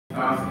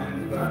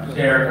Thompson,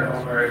 Chair of the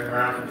Honorary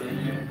Brown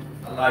Division.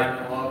 I'd like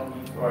to welcome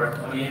you to our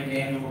 20th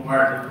Annual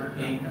Martin Luther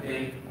King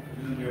Day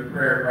Junior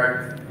Prayer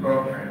Breakfast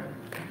Program.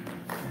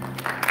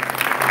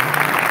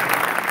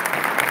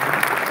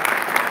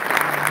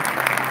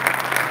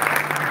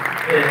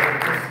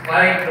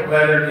 Despite the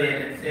weather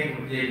being in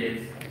single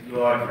digits,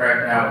 you all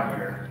trekked out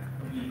here.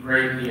 We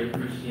greatly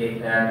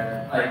appreciate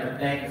that. I'd like to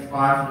thank the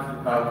sponsors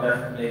who helped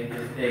us to make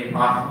this day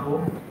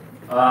possible.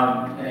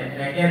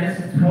 And again, this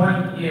is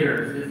 20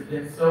 years. It's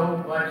been so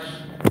much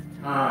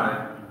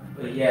time,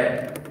 but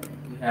yet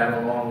we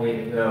have a long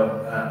way to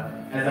go.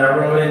 As I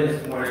wrote in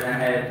this morning, I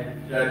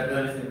had Judge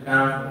Livingston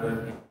Johnson with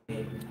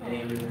me, and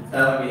he was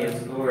telling me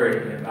a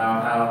story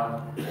about how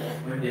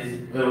when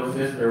his little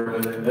sister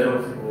was in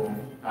middle school,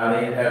 how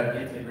they ended up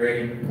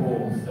integrating the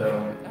pool.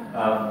 So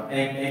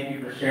thank you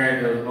for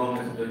sharing those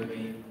moments with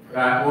me. But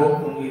I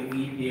hope when we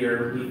leave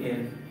here, we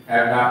can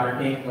have Dr.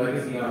 King's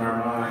legacy on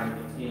our mind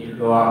and continue to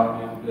go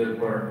out and do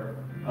good work.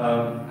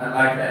 I'd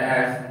like to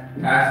ask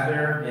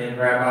Pastor and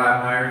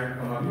Rabbi Myers to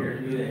come up here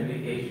to do the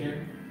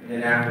invocation. And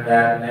then after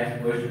that, the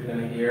next voice you're going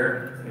to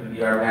hear is going to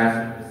be our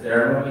master of the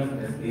ceremonies,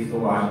 Ms. Lisa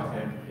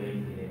Washington. Thank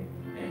you.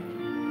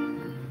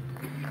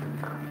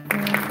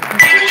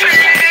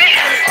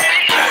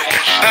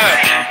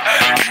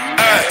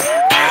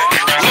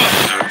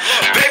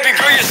 Baby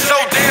girl, you're so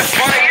damn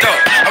fine though.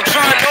 I'm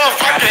trying to know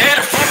if I can hit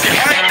it from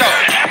behind though.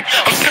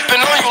 I'm sipping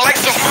on you like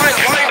some fine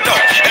wine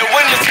though. And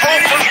when it's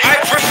over, I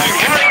press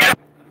rewind though.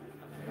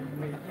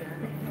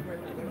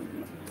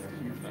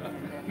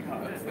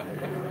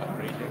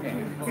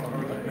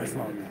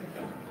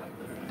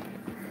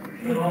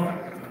 Hello,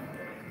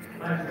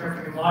 I'm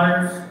Jeffrey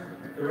Myers,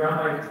 the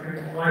Rabbi of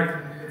Tree Life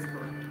in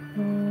Pittsburgh.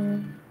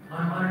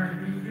 I'm honored to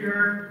be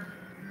here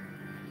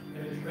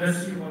and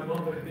address you on what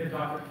would have been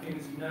Dr.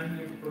 King's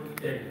 90th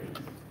birthday.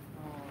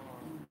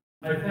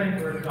 I thank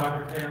Reverend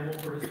Dr. Campbell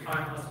for his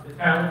kind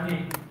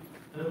hospitality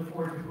and look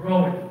forward to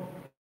growing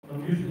a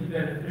mutually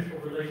beneficial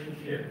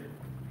relationship.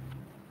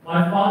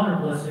 My father,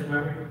 blessed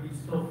memory, would be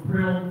so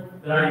thrilled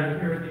that I am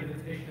here at the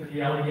invitation of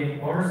the Allegheny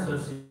Bar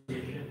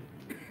Association,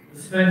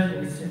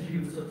 especially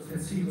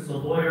since he was a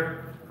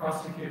lawyer,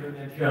 prosecutor,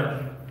 and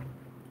judge.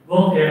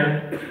 Well,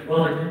 Dan,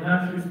 while I did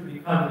not choose to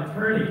become an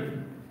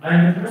attorney, I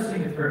am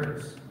addressing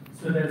attorneys,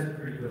 so that is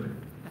pretty good.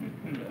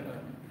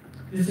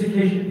 This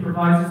occasion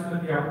provides us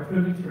with the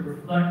opportunity to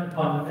reflect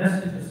upon the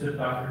messages of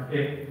Dr.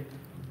 King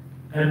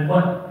and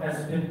what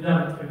has been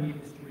done to meet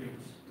his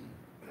dreams.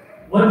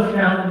 What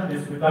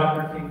challenges would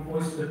Dr. King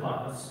voice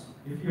upon us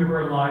if he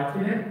were alive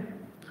today?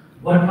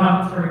 What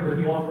commentary would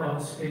he offer on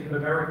the state of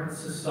American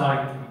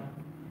society?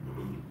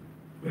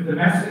 With the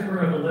massacre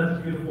of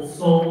 11 beautiful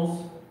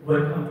souls who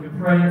had come to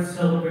pray and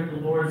celebrate the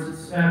Lord's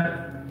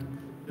Sabbath,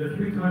 the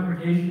three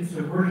congregations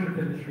who worship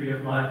in the Tree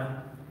of Life,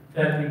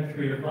 that being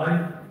Tree of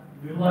Life,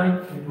 New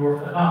Light, and Dor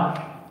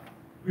Hadash,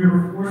 we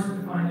were forced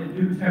to find a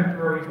new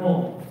temporary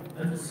home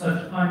until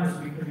such time as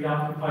we could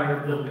reoccupy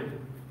our building.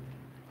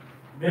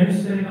 Many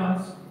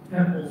synagogues,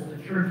 temples,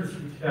 and churches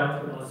reached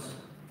out to us,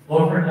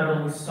 offering not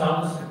only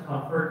solace and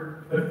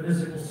comfort, but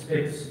physical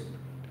space.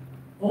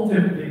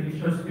 Ultimately,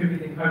 we chose to be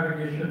the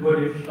congregation of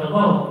Vodev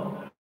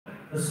Shalom,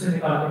 a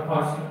synagogue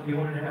approximately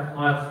 1.5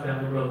 miles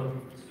down the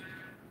road.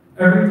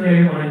 Every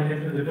day when I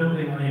enter the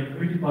building, I am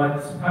greeted by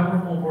these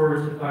powerful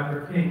words of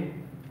Dr. King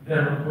that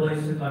are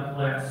emblazoned on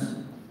glass.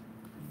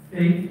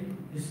 Faith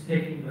is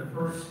taking the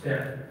first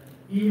step,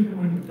 even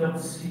when you don't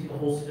see the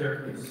whole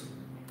staircase.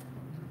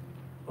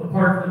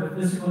 Apart from the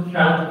physical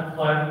challenge of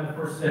climbing the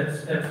first set of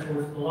steps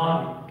towards the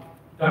lobby,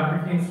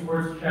 Dr. King's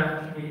words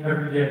challenge me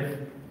every day.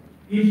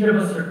 Each of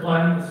us are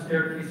climbing the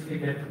staircase to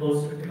get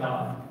closer to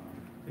God.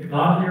 The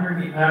godlier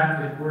we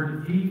act in word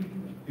and deed,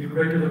 the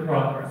greater the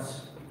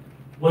progress.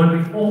 When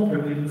we falter,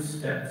 we lose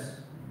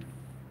steps.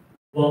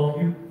 While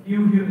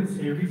few humans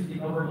may reach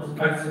the uppermost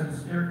heights of the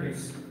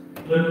staircase,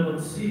 let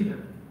alone see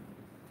them.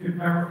 To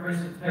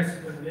paraphrase the text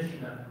of the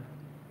Mishnah,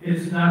 it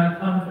is not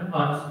incumbent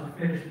upon us to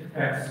finish the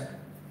text,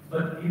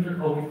 but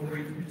neither are we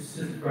free to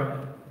desist from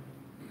it.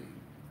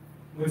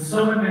 When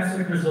someone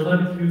massacres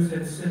 11 Jews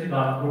in a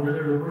synagogue over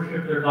there to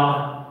worship their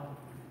God,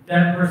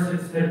 that person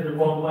is headed the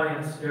wrong way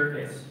on the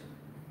staircase.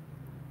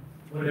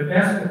 When a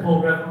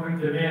basketball referee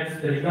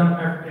demands that a young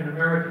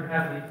African-American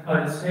athlete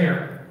cut his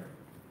hair,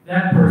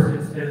 that person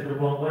is headed the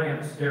wrong way on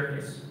the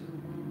staircase.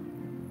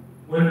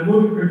 When a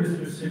movie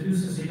producer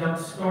seduces a young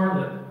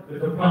starlet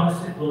with the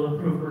promise it will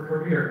improve her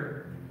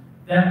career,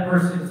 that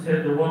person is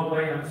headed the wrong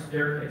way on the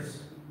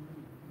staircase.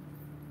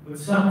 When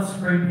someone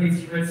spray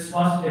paints red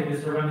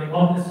swastikas around the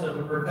office of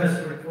a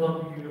professor at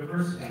Columbia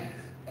University,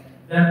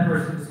 that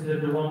person is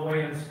headed the wrong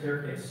way on the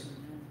staircase.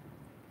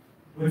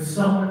 When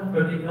someone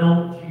from the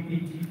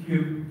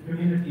LGBTQ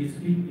community is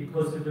beaten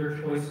because of their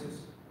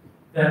choices,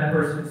 that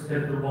person is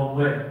headed the wrong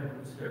way on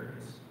the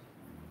staircase.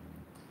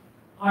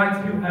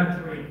 I too have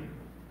a dream.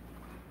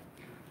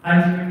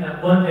 I dream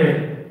that one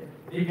day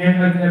the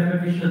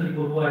Anti-Defamation League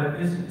will go out of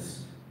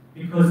business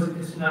because it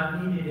is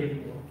not needed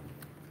anymore.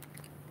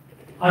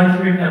 I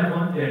dream that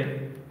one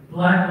day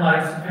Black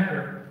Lives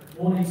Matter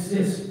won't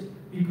exist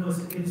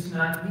because it's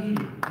not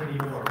needed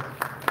anymore.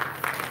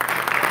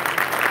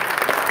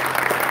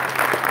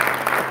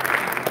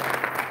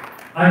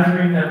 I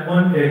dream that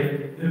one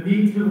day the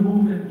Me Too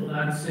movement will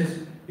not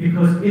exist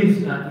because it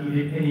is not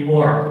needed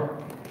anymore.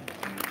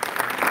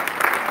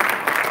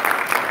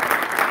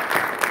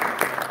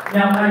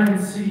 Now I can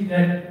see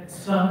that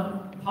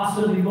some,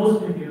 possibly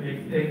most of you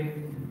may think,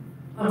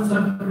 I'm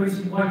some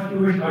crazy white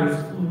Jewish guy who's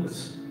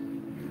clueless.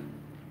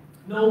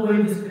 No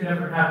way this could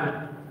ever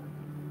happen.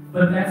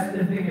 But that's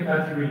the thing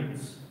about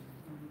dreams.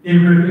 They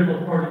reveal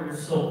a part of your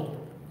soul.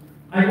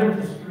 I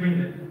don't just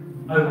dream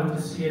it, I want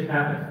to see it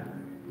happen.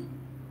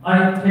 I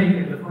have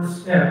taken the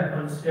first step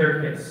on the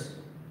staircase.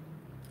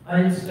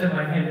 I extend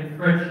my hand in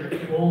friendship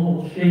to all who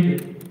will shake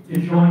it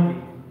to join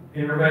me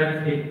and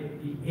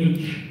eradicate the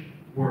H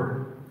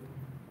word.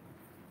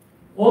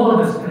 All of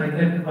us can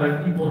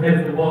identify people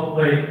headed the wrong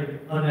way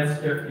on that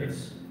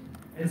staircase,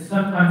 and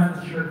sometimes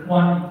the sheer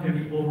quantity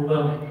can be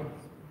overwhelming.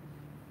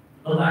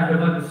 A lack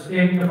of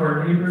understanding of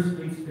our neighbors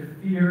leads to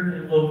fear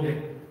and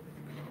loathing.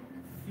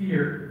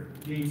 Fear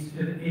leads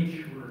to the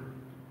H word.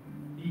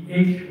 The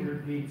H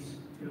word leads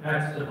to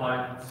acts of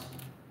violence.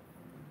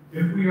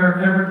 If we are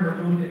ever to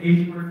remove the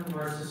H word from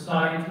our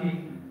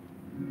society,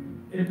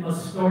 it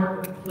must start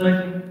with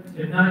pledging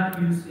to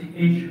not use the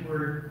H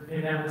word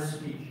in our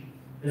speech,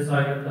 as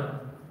I have done.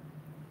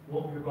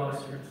 Won't you rise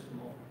for just a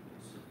moment,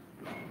 please?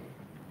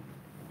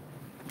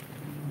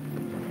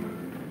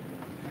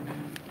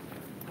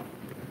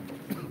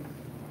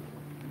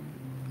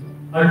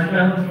 I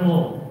challenge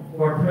all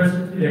who are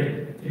present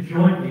today to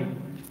join me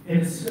in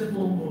a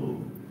simple move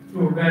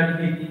to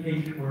eradicate the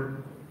H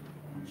word.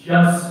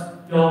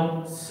 Just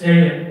don't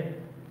say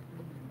it.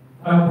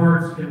 Our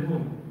words can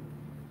wound.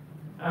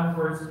 Our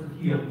words can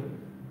heal.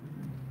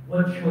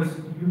 What choice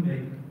do you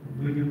make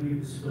when you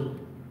leave this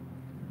building?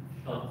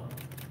 Shalom.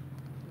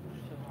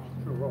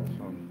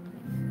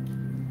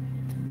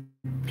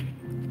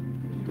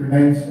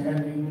 Remain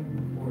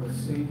standing for the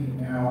singing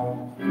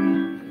now, the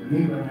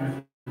Negro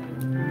National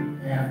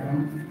Anthem,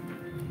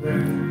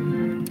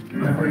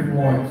 with every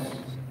voice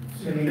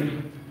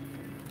singing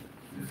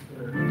just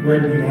a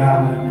great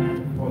loud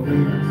for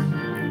leaders.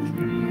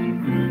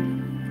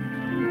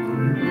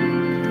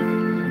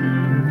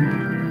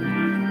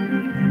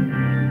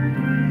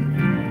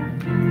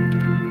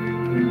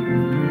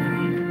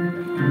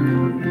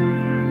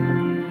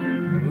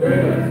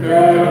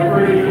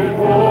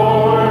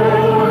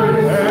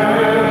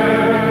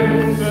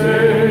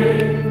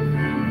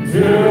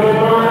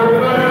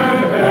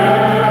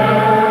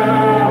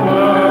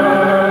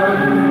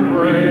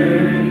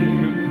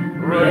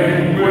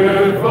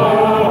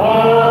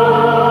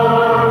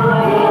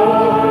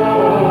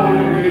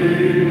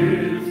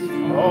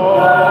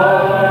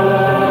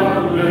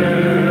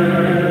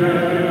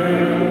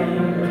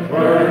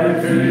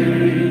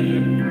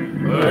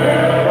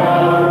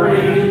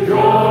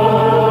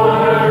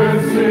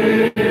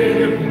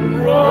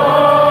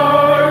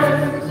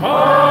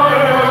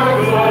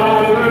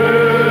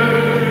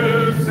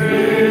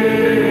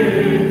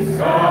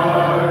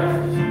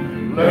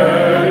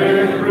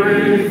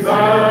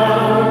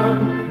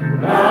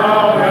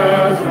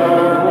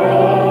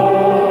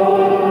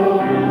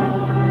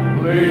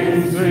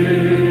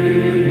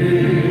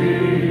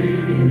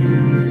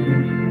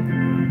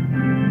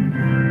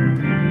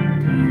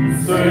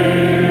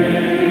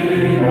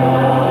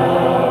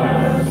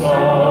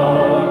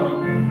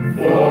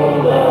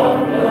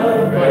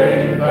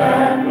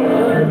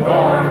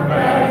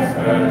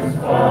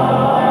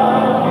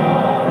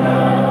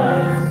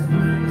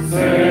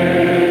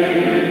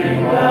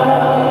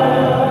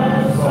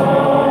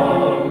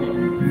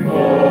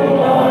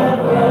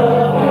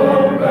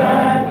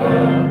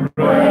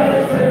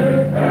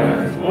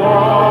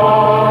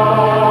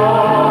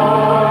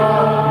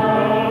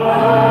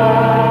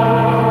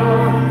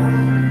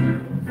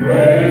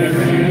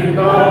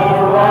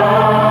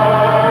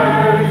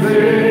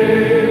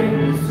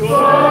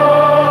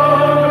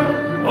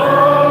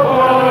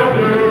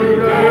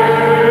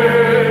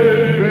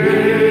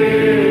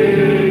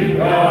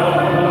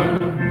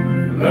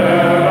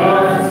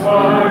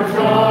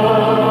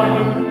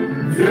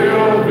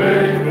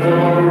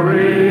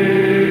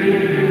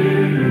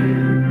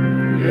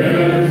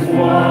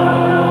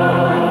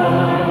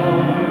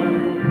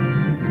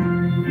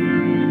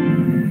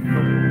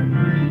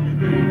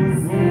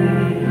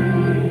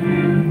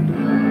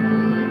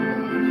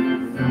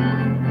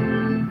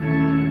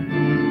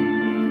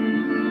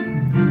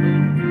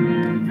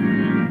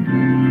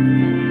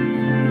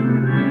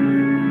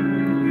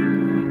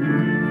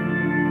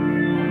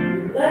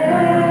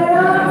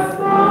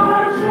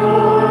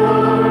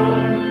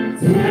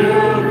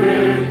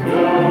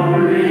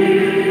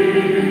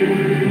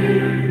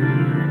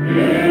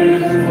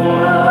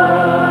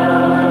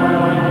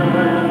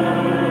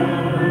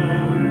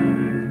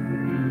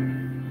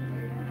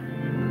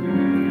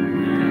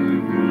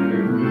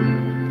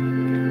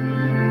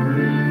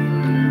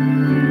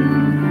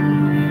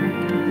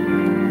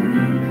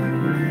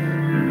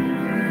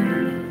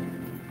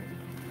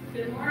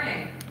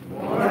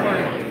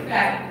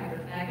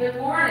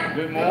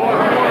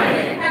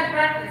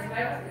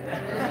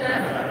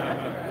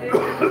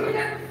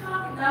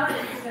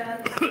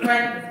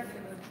 breakfast.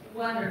 It was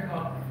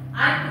wonderful.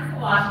 I'm Lisa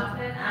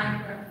Washington. I'm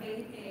from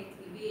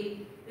KDKA-TV.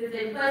 It is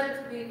a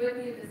pleasure to be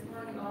with you this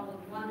morning. All was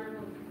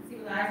wonderful. You can see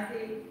what I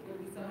see. You'll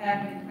be so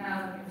happy and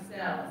proud of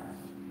yourselves.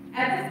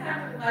 At this time,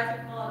 we would like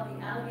to call up the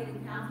Allegheny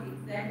County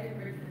Executive,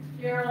 Richard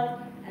Fitzgerald,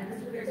 and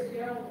Mr.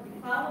 Fitzgerald will be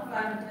followed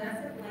by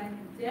Majestic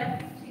Lincoln,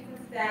 Deputy Chief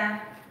of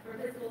Staff for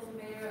Fiscal's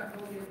Mayor of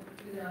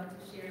Louisville,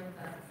 to share with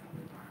us some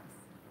remarks.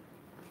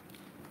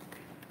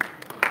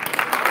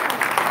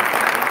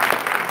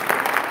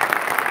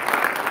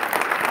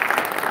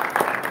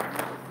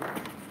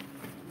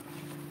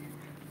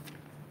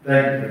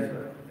 Thank you,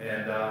 Lisa.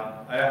 And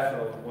I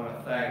also want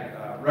to thank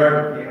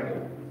Reverend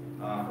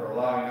Campbell for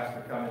allowing us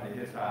to come into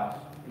his house.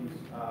 He's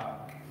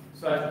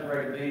such a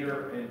great leader,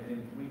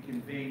 and we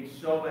convene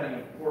so many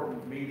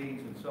important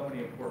meetings and so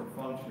many important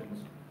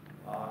functions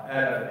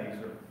at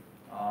Ebenezer.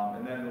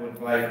 And then to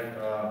invite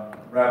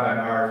Rabbi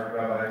Myers.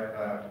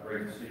 Rabbi,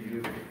 great to see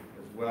you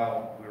as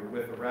well. We were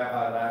with the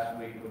rabbi last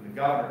week when the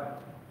governor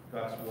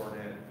got sworn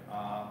in.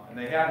 And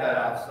they have that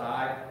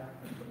outside.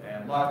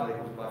 And luckily,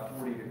 it was about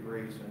 40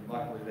 degrees, and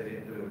luckily they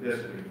didn't do it this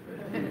week.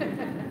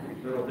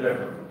 A little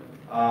different.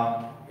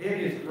 It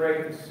is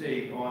great to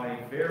see on a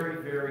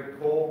very, very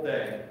cold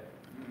day,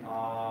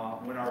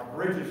 when our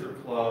bridges are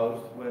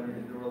closed,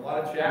 when there were a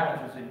lot of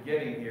challenges in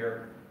getting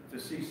here, to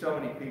see so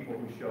many people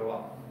who show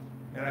up.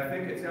 And I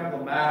think it's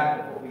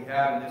emblematic of what we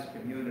have in this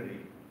community,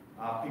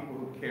 people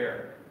who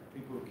care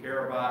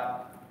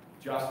about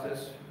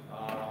justice,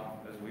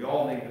 as we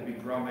all need to be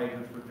drum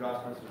majors for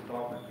justice, as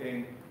Dr.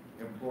 King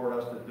implored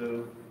us to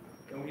do.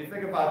 And when you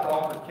think about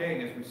Dr.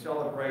 King, as we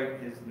celebrate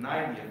his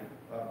 90th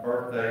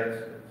birthday,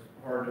 it's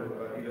hard to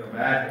even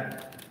imagine.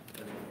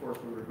 And of course,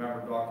 we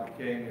remember Dr.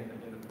 King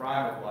in the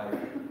prime of life.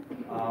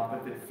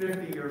 But that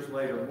 50 years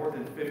later, more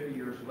than 50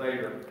 years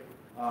later,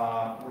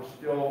 we're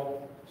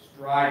still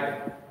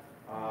striving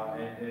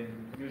and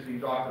using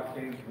Dr.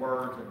 King's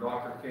words and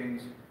Dr.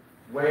 King's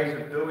ways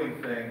of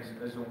doing things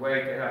as a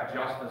way to have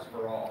justice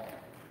for all.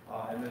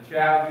 And the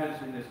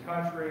challenges in this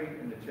country,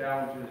 and the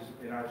challenges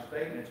in our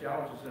state, and the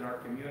challenges in our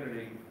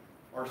community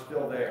are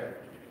still there.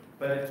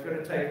 But it's going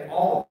to take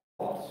all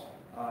of us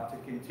to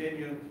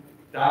continue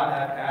down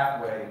that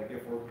pathway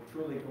if we're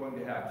truly going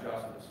to have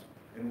justice,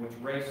 in which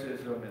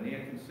racism and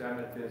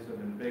anti-Semitism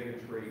and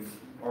bigotry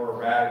are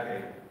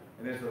eradicated.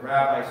 And as the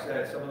rabbi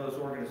said, some of those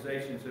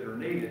organizations that are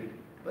needed,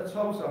 let's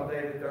hope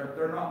someday that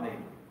they're not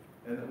needed,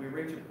 and that we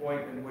reach a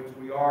point in which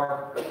we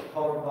are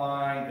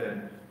colorblind,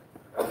 and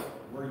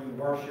where you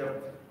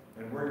worship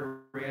and where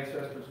your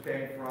ancestors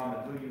came from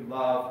and who you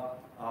love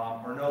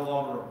are no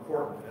longer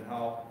important in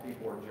how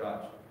people are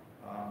judged.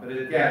 But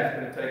again, it's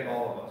going to take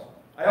all of us.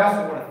 I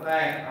also want to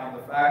thank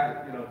the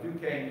fact that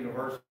Duquesne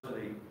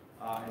University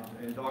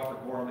and Dr.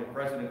 Gormley,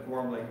 President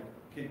Gormley,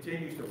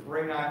 continues to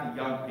bring out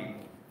the young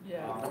people,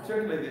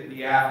 particularly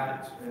the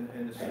athletes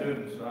and the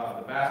students,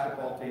 the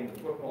basketball team, the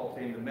football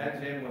team, the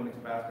men's and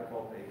women's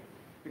basketball team,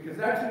 because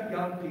that's what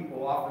young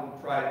people often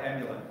try to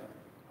emulate.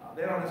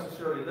 They don't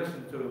necessarily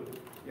listen to,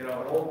 an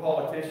old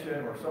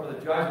politician or some of the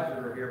judges that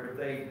are here, but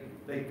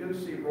they do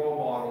see role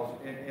models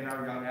in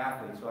our young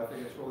athletes. So I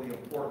think it's really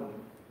important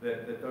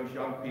that those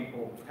young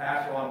people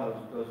pass on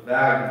those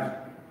values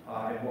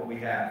in what we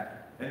have.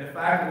 And the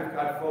fact that we've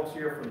got folks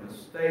here from the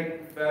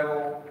state,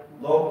 federal,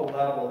 local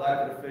level,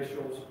 elected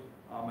officials.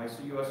 I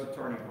see U.S.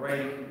 Attorney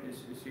Brady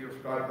is here,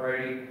 Scott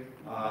Brady,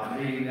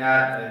 leading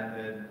that,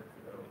 and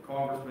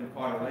Congressman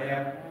Connor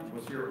Lamb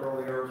was here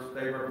earlier,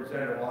 State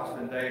Representative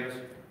Austin Davis.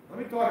 Let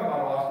me talk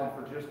about Austin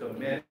for just a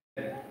minute.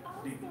 Do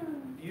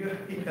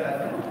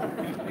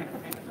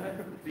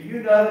you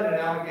know that in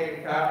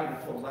Allegheny County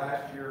until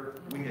last year,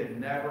 we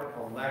had never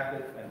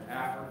elected an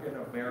African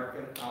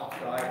American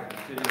outside of the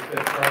city of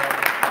Pittsburgh?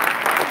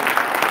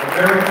 The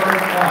very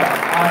first time,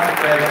 Austin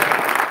Davis.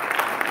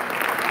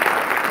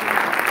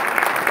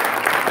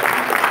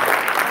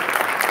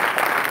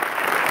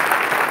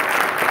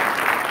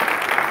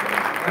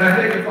 And I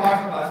think it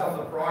talks about some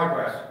of the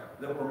progress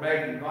that we're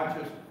making, not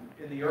just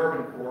in the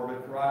urban core,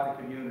 but throughout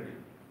the community.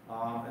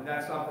 And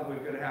that's something we're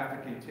going to have to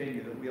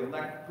continue, that we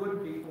elect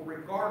good people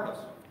regardless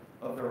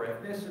of their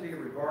ethnicity,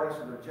 regardless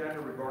of their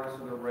gender, regardless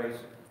of their race,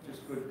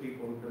 just good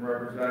people who can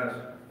represent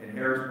us in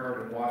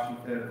Harrisburg and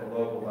Washington at the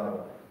local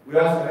level. We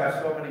also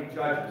have so many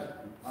judges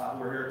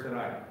who are here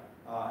tonight,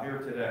 here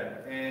today.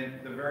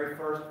 And the very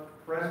first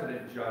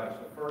president judge,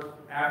 the first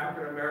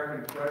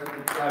African-American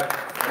president judge,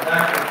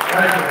 elected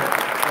president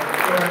of the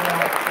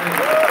Philadelphia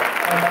City.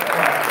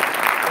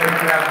 Thank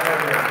you,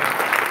 President.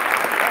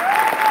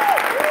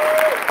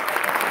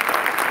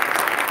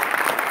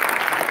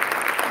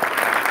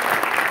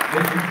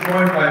 And she's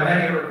joined by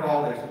many of her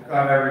colleagues who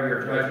come every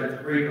year, Judge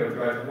Escrico,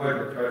 Judge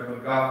Woodruff, Judge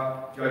McGuff,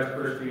 Judge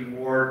Christine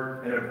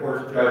Ward, and of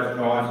course Judge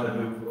Johnson,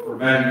 who for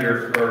many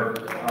years served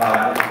in the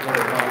Court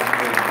of Public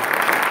Safety.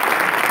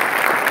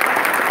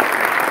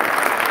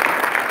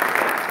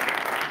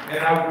 And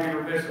I would be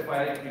remiss if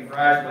I didn't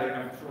congratulate,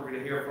 I'm sure we're going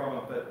to hear from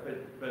him,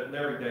 but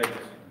Larry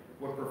Davis.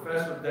 What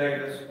Professor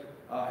Davis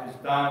has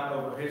done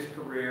over his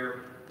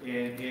career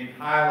in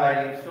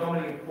highlighting so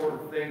many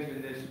important things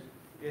in this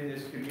in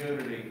this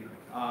community,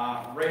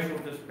 racial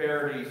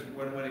disparities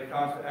when it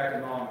comes to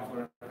economics,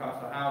 when it comes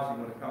to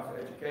housing, when it comes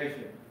to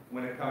education,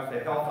 when it comes to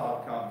health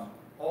outcomes.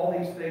 All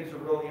these things are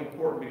really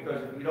important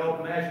because if you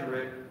don't measure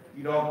it,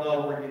 you don't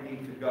know where you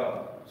need to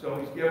go. So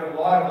he's given a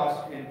lot of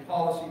us in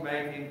policy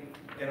making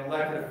and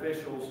elected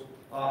officials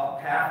a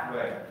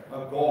pathway,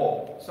 a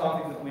goal,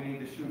 something that we need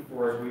to shoot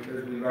for as we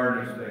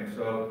learn these things.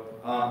 So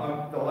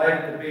I'm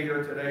delighted to be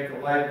here today,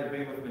 delighted to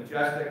be with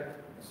Majestic,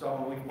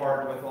 someone we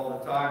partner with all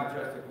the time,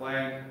 Majestic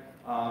Lane.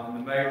 In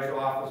the mayor's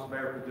office,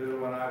 Mayor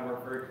Peduto and I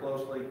work very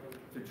closely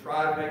to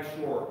try to make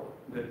sure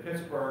that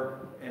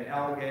Pittsburgh and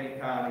Allegheny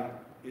County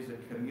is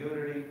a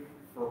community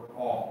for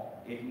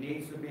all. It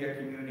needs to be a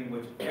community in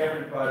which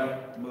everybody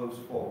moves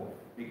forward.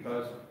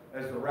 Because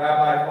as the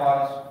rabbi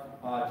taught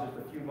us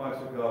just a few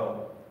months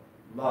ago,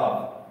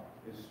 love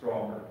is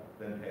stronger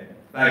than hate.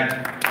 Thank you.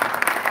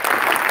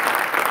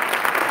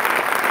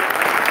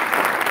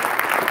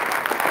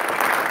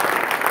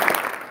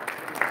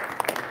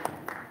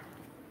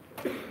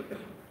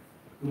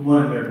 Good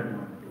morning,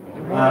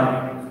 everyone.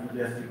 My name is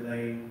Majestic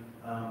Lane.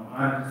 I'm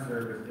honored to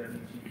serve as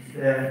Deputy Chief of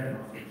Staff and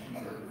also Chief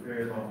of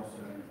Affairs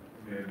Officer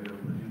for Mayor Bill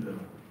Peduto.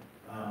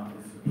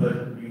 It's a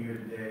pleasure to be here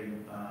today.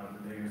 The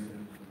mayor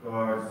sends his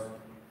regards.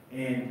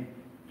 And,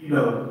 you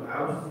know,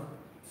 I was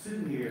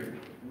sitting here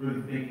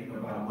really thinking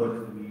about what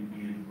does it mean to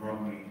be a drum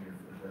major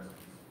for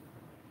justice.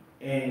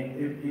 And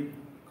it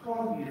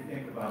caused me to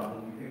think about,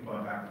 when we think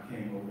about Dr.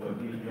 King, or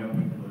what many young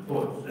people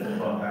are taught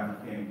about Dr.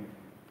 King,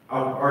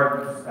 our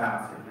argument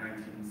stops at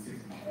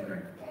 1963.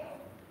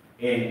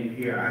 And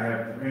here I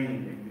have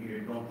dreamed, and you hear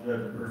don't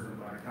judge a person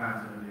by the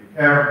content of their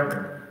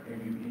character, and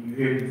you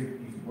hear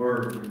these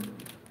words. And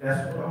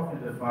that's what often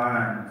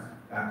defines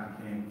Dr.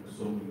 King for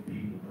so many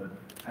people. But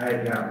I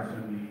had the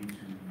opportunity to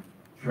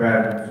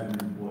travel to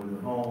the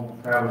boys' home,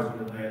 travel to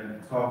the land,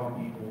 and talk to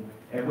people.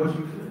 And what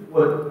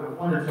I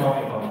want to talk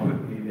about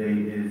quickly today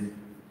is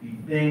the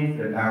things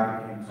that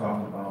Dr. King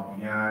talked about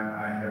beyond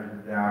I Have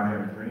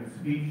a Dream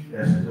speech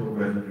that still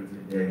resonates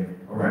today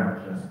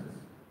around justice.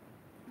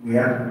 We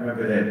have to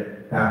remember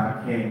that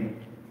Dr.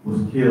 King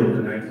was killed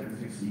in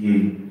 1968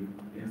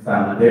 in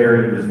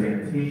solidarity with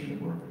sanitation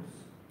workers,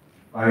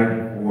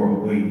 fighting for a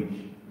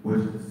wage, which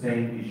is the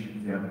same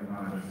issues that we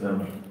find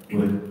ourselves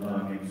with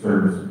in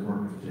service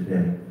workers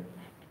today.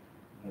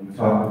 When we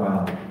talk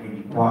about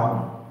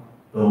inequality,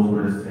 those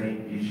were the same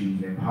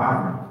issues in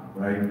poverty,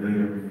 right?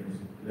 Later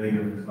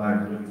in his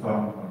life, really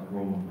talking about the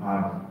role of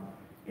poverty.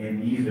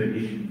 And these are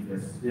issues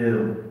that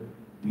still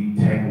we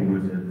tangle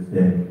with to this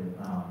day.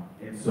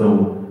 And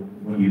so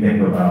when you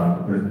think about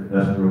the prison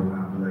industrial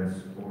complex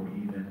or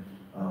even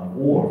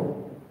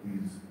war,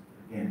 these,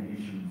 again,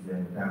 issues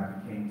that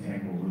Dr. King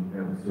tangled with,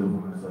 that we still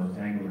find ourselves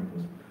tangling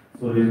with.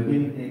 So there's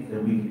many things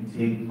that we can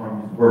take from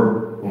his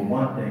work, but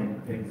one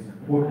thing I think is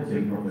important to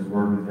take from his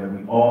work is that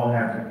we all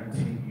have to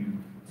continue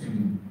to,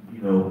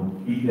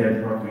 be that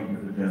drum major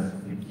for justice,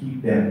 to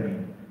keep that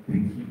beat, to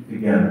keep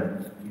together.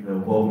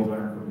 What we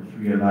learned from the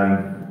Tree of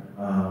Life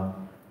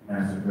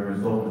massacre and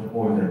so much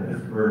more, that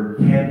Pittsburgh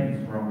can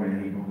be stronger than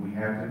hate, but we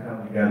have to come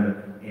together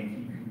and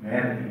keep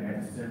humanity at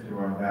the center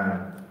of our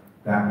values.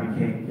 Dr.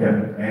 King kept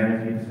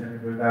humanity at the center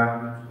of our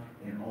values,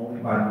 and only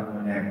by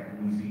doing that can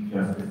we see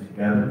justice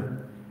together.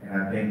 And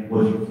I think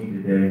what you see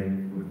today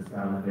with the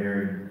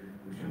solidarity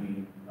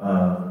between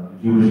the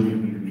Jewish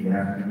community, the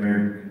African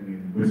American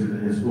community, which is a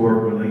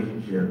historic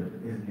relationship,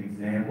 is an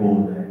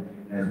example that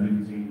as we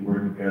continue to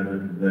work together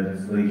through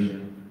legislation,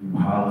 through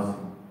policy,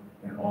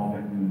 and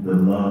often through the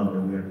love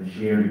that we have to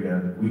share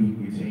together, we can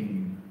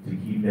continue to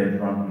keep that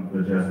drumbeat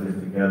for justice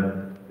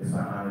together. It's an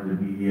honor to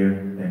be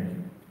here. Thank you.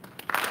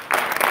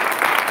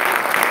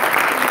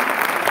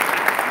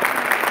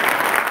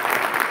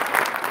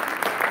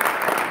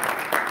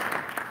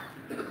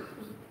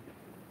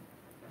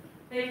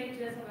 Thank you,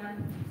 gentlemen.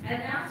 And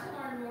now to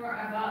learn more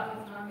about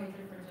the Drum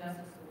Major for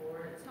Justice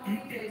Award,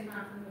 Tony J.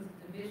 Thompson, who is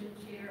the Division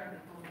Chair of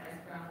the Home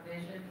Rights Brown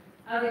Division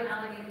of the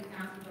Allegheny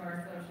County Bar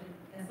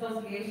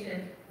Association,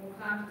 will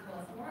come to tell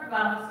us more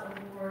about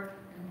this award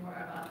and more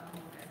about the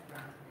Home Rights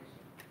Brown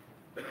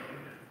Division.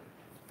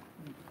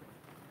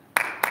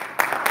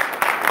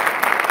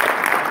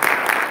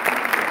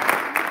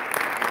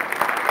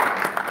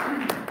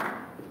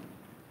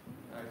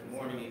 Good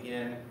morning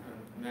again.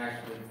 I'm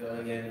actually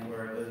filling in for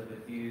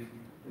Elizabeth Hughes,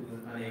 who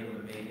was unable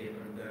to make it,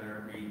 but I'm going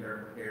to read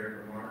her prepared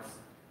remarks.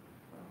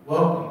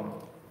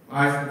 Welcome.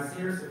 My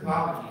sincerest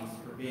apologies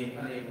for being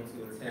unable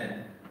to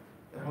attend.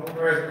 The Home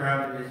Rights Brown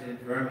Division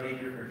Drum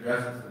Major for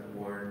Justice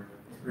Award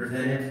is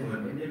presented to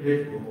an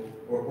individual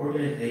or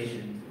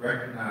organization to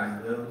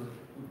recognize those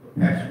who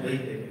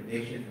perpetuate the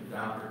convictions of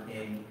Dr.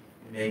 King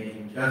in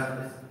making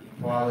justice,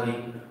 equality,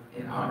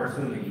 and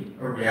opportunity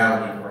a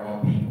reality for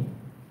all people.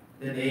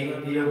 The name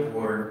of the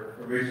award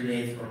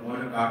originates from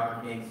one of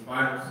Dr. King's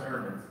final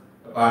sermons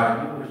about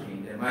a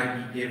eulogy that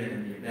might be given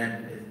in the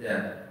event of his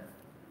death.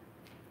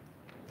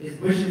 His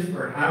wishes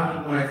for how he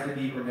wanted to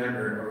be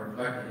remembered are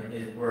reflected in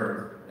his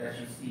words that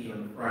you see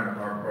on the front of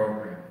our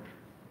program.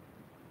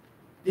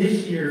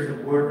 This year's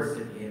award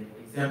recipient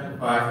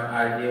exemplifies the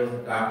ideals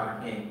of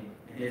Dr. King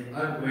and his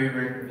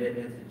unwavering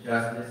commitment to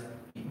justice,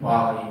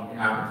 equality, and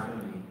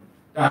opportunity.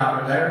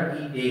 Dr.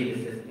 Larry E.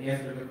 Davis has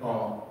answered the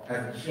call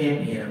as a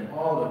champion of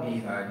all of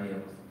these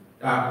ideals.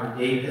 Dr.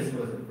 Davis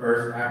was the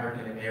first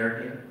African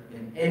American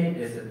in any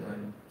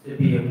discipline to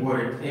be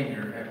awarded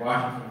tenure at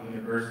Washington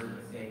University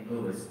in St.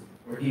 Louis,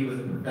 where he was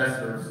a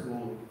professor of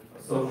School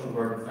of Social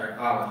Work and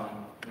Psychology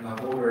and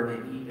the holder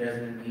of the E.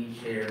 Desmond Lee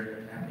Chair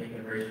in Ethnic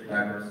and Racial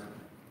Diversity.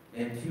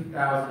 In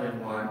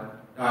 2001,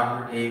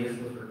 Dr. Davis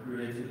was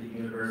recruited to the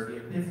University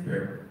of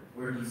Pittsburgh,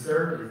 where he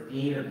served as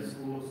Dean of the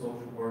School of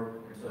Social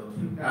Work until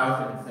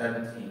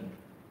 2017.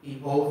 He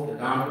holds the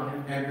Donald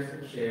M.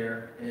 Henderson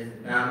Chair and is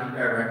the founding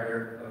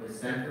director of the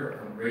Center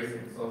on Race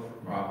and Social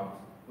Problems,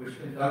 which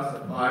conducts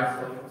applied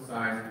social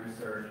science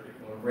research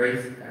on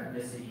race,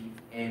 ethnicity,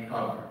 and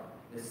color.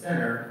 The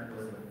center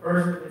was the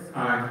first of its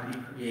kind to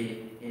be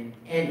created in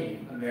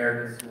any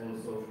American school of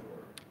social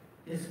work.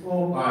 His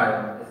full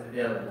bio is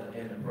available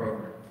in the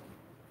program.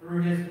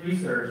 Through his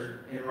research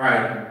and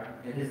writing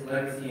and his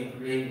legacy in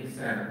creating the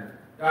center,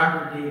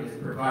 Dr. Davis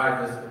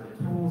provides us with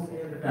the tools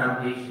and the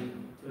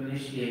foundation to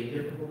initiate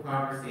difficult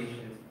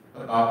conversations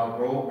about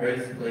the role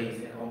race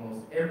plays in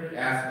almost every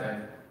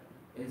aspect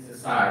in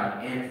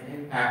society and its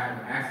impact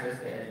on access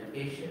to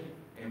education,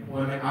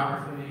 employment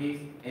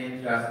opportunities,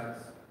 and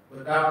justice.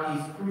 Without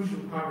these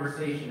crucial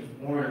conversations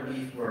born of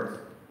these works,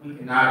 we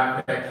cannot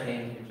affect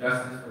change and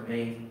justice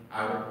remains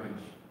out of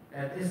reach.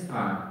 At this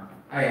time,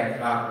 I ask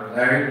Dr.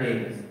 Larry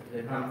Davis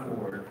to come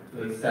forward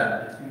to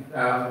accept the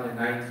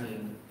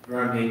 2019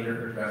 Drum Major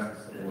for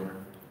Justice Award.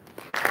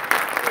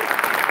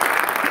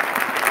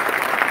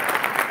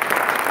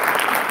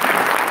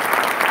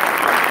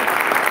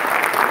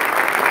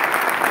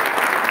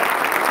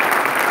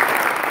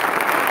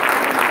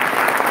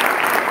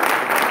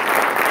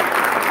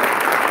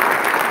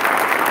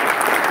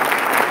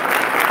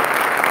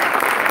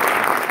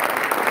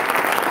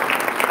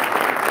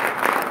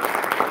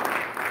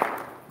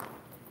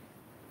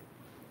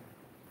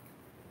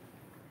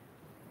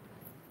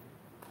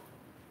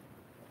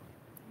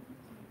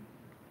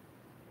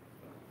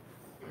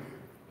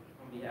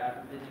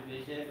 The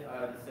division,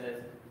 it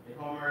says the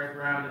Homer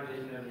Brown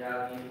Division of the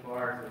Allegheny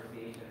Bar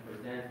Association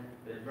presents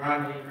the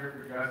Drum Major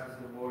for Justice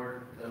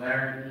Award to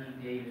Larry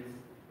E. Davis,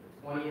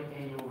 the 20th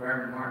Annual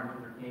Reverend Martin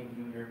Luther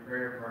King Jr.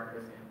 Prayer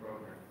Breakfast and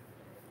Program.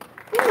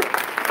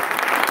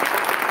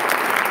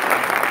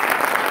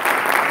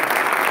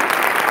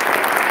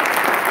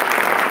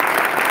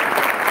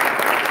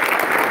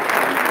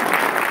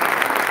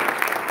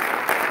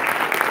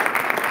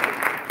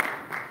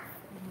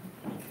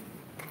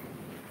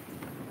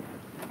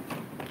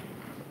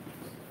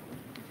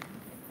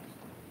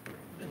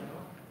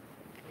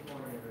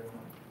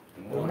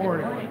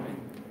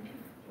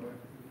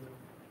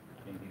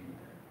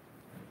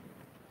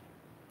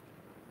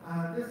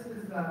 This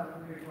is the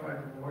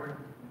Patriotic Award.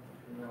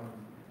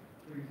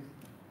 Please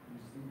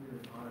receive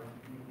this honor to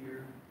be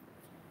here.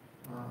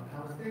 I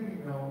was thinking,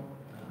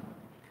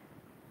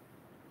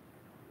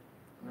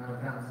 when I was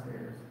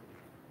downstairs,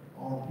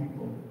 all the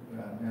people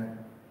that I met,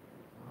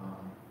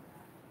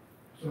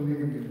 so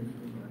many of you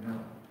I know,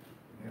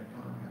 we have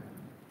contact.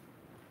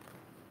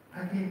 I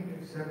came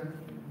here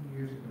 17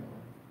 years ago,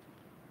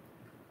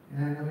 and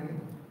I know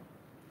anyone.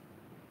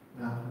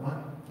 Not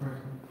one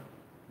person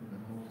in the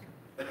whole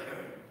city.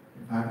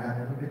 In fact, I've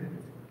never been to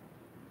this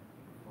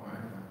before I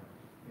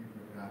came to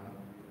the job.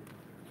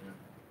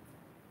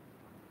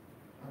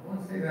 I want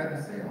to say that, I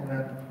say all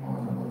that because I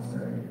want to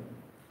say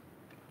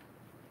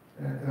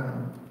that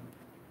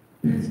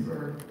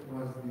Pittsburgh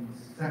was the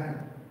second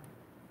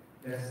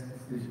best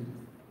decision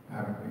I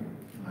ever made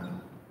in my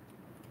life.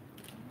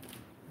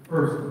 The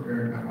first was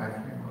during my wife's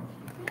funeral.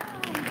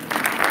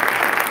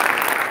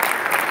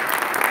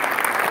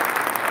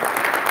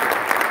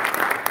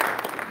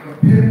 So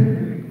Pitt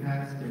really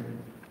has been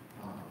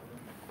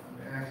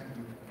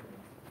actually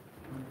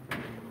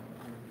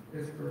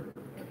Pittsburgh.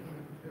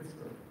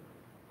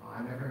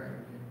 I never had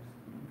a chance to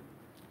speak.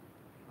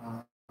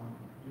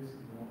 This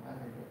is one, I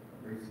think, a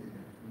great city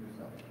to do this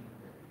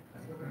opportunity.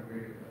 I still got a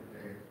radio the other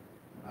day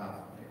about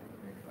something to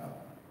think about.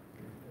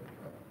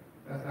 But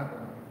that's not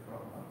what I'm going to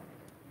talk about.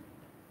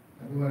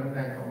 I do want to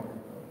thank all of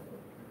you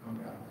for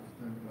coming out to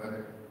spend the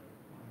weather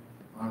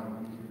on the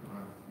music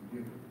on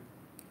you.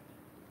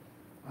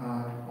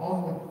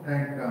 Also want to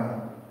thank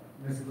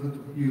Ms.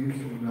 Elizabeth Hughes,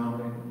 who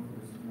nominated me for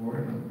this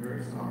award. I'm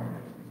very sorry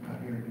that she's not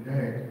here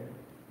today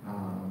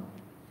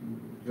to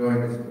join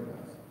us with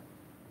us.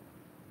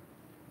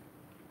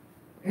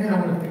 And I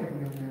want to thank the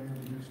young man who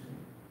introduced me,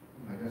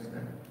 whom I just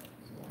met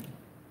this morning.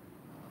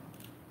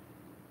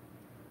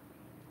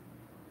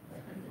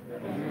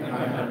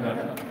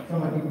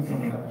 Even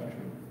someone else,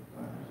 true.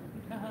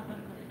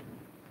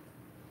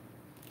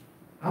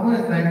 I want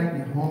to thank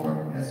the Homer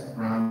S.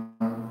 Brown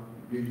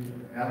Division of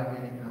the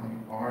Allegheny County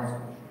Bar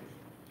Association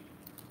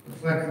for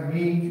selecting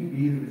me to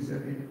be the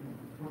recipient of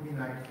the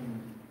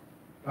 2019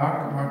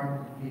 Dr. Martin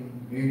Luther King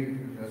Major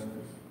for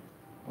Justice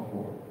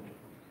Award.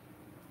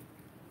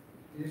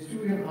 It is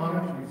truly an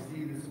honor to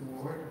receive this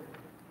award,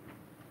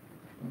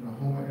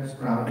 the Homer S.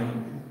 Brown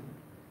movement.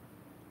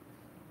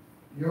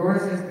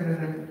 Yours has been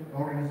an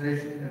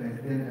organization that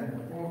has been at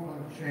the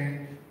forefront of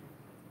change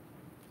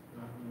in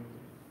our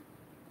community.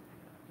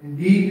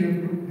 Indeed, your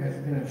group has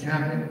been a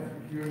champion of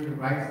securing the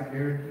rights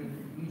guaranteed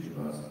to each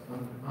of us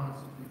under the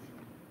Constitution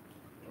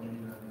of the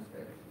United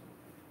States.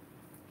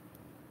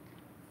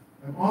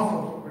 I'm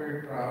also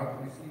very proud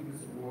to receive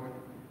this award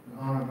in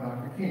honor of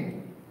Dr.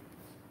 King.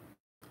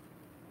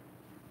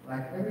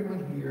 Like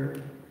everyone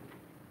here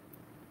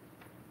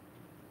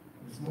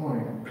this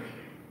morning,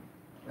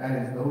 that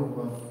is those of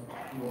us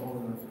who are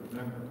old enough to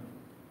remember,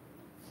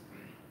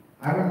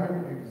 I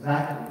remember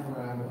exactly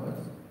where I was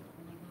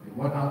and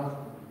what I was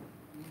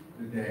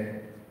doing the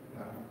day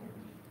Dr. King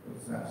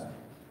was assassinated.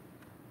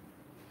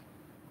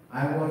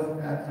 I was at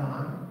that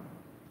time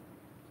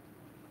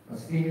a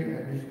senior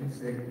at Michigan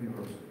State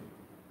University.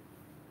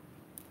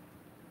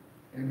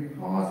 And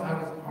because I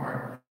was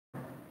part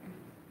of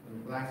the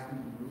Black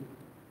student group,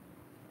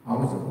 I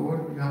was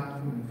afforded the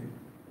opportunity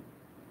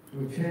to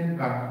attend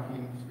Dr.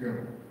 King's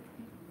funeral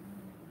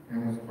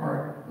and was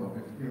part of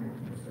his funeral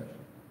procession.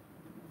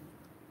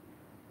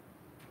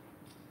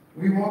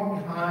 We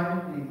walked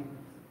behind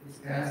his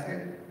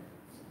casket,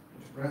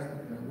 which rested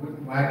in a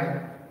wooden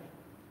wagon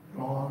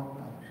drawn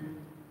by two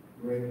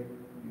great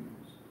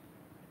mules.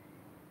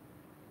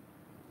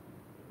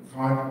 It's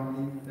hard to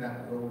believe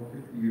that was over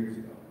 50 years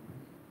ago.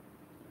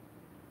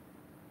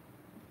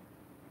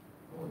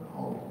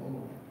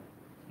 Oh,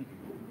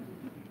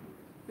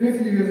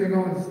 50 years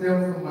ago, and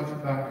still so much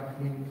of Dr.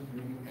 King's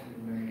dreams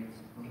remains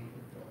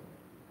unfulfilled.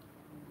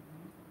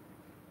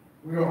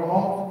 We are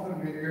all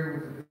familiar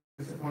with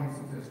the disappointing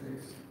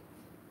statistics,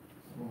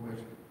 some of which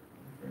my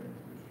friend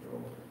Mr. Joe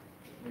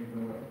may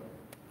know of.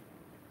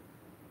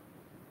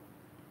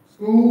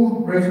 School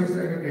racial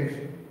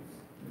segregation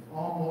is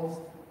almost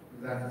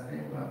at the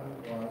same level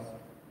it was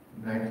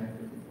in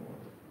 1954.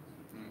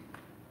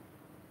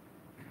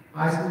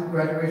 High school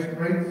graduation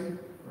rates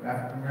for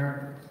African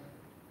Americans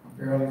are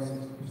barely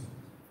 60%.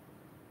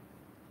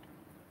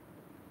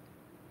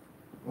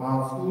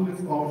 While school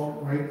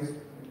expulsion rates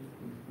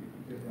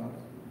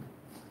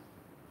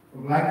for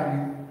Black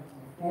youth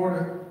are 4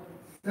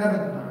 to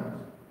 7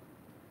 times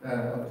that of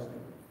other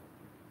students.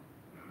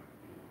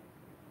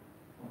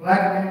 A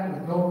Black man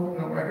with no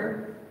criminal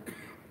record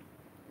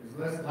is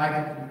less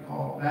likely to be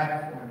called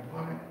back for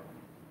employment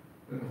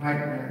than a white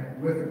man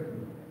with a criminal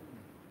record.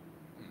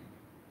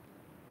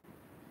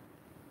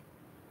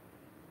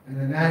 And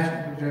the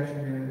national projection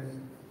is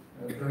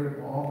that a third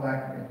of all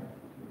Black men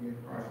will be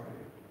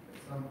incarcerated at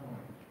some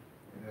point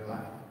in their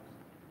life.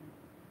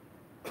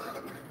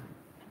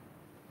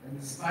 And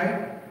despite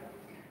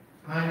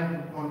high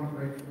unemployment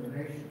rates for the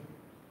nation,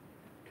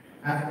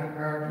 African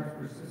Americans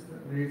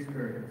persistently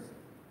experience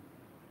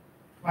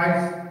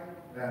twice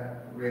that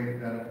rate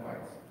of that of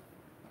whites.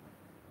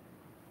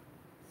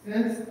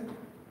 Since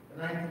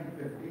the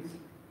 1950s,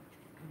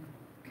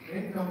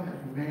 income has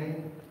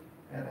remained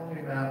at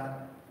only about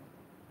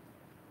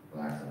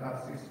Blacks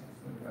about 60%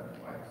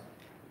 of whites.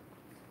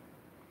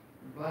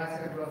 The Blacks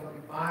have roughly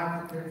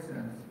 5 to 10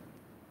 cents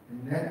in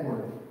net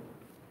worth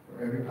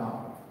for every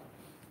dollar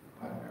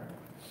white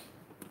Americans.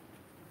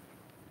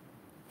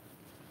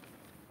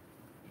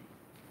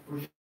 For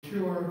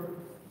sure,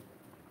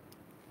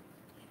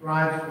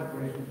 strides for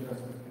racial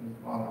justice and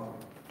equality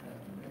have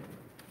been made.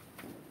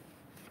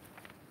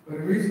 But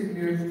in recent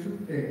years, two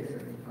things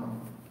have become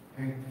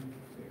painfully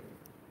clear.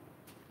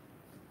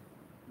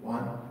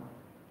 One,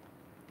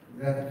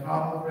 that the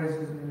problem of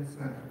racism in this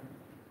country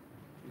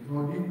is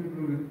more deeply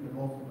rooted than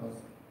most of us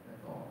have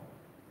thought.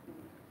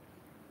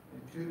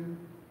 And two,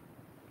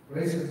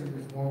 racism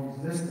is more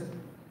resistant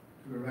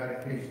to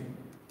eradication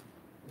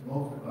than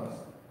most of us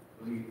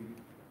believe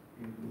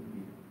it will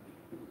be.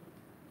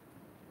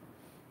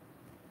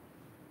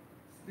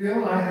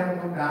 Still, I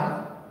have no doubt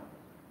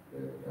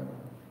that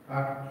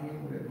Dr.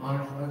 King would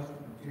admonish us to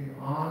continue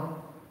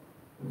on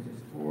with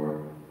his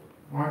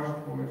march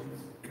towards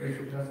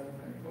racial justice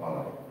and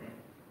equality.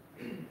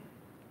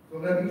 So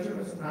let each of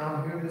us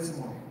now, here this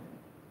morning,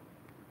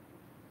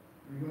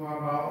 renew our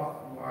vows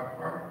to our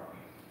part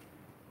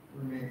to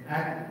remain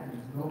active in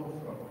this noble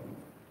struggle.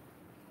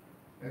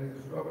 That is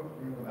the struggle to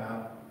bring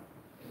about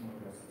a more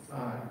just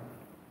society.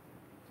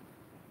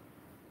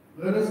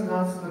 Let us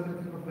not slip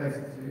into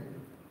complacency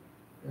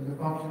as a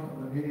function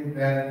of the many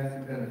advantages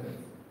and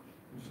benefits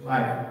which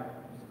life has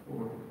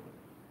afforded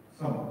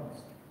some of us.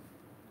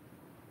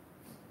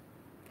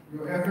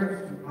 Your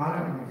efforts to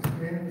honor and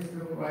extend the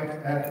civil rights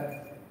efforts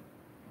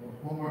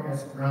of Homer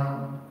S.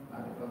 Brown by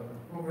developing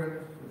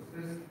programs to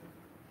assist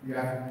the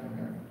African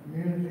American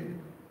community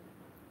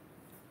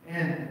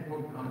and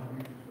important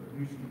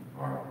contributions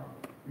for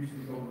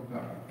reaching golden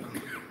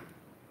government.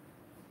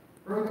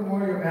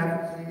 Furthermore, your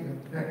advocacy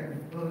in protecting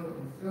the political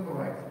and civil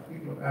rights of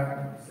people of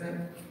African descent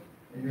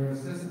and your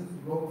assistance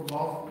to local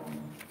law schools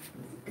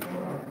will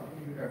support our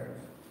continued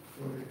efforts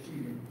toward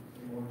achieving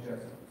a more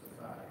just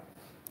society.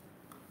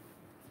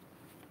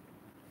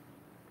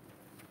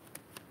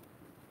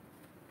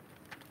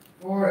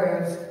 For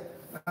as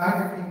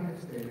Dr. King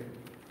has stated,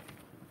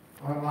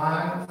 Our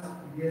lives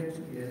begin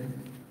to end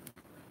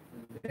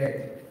the day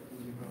we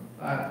become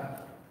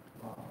silent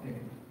about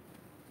things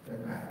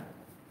that matter.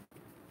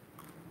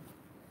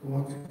 So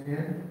once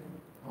again,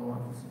 I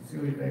want to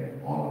sincerely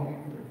thank all of you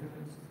for your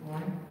attendance this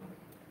morning,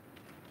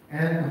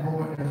 and the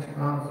Homework and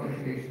Honor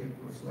Association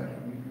for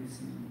selecting me to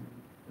receive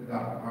the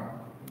Dr. Martin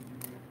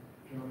Luther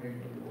King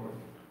Jr. Award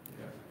for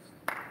Justice.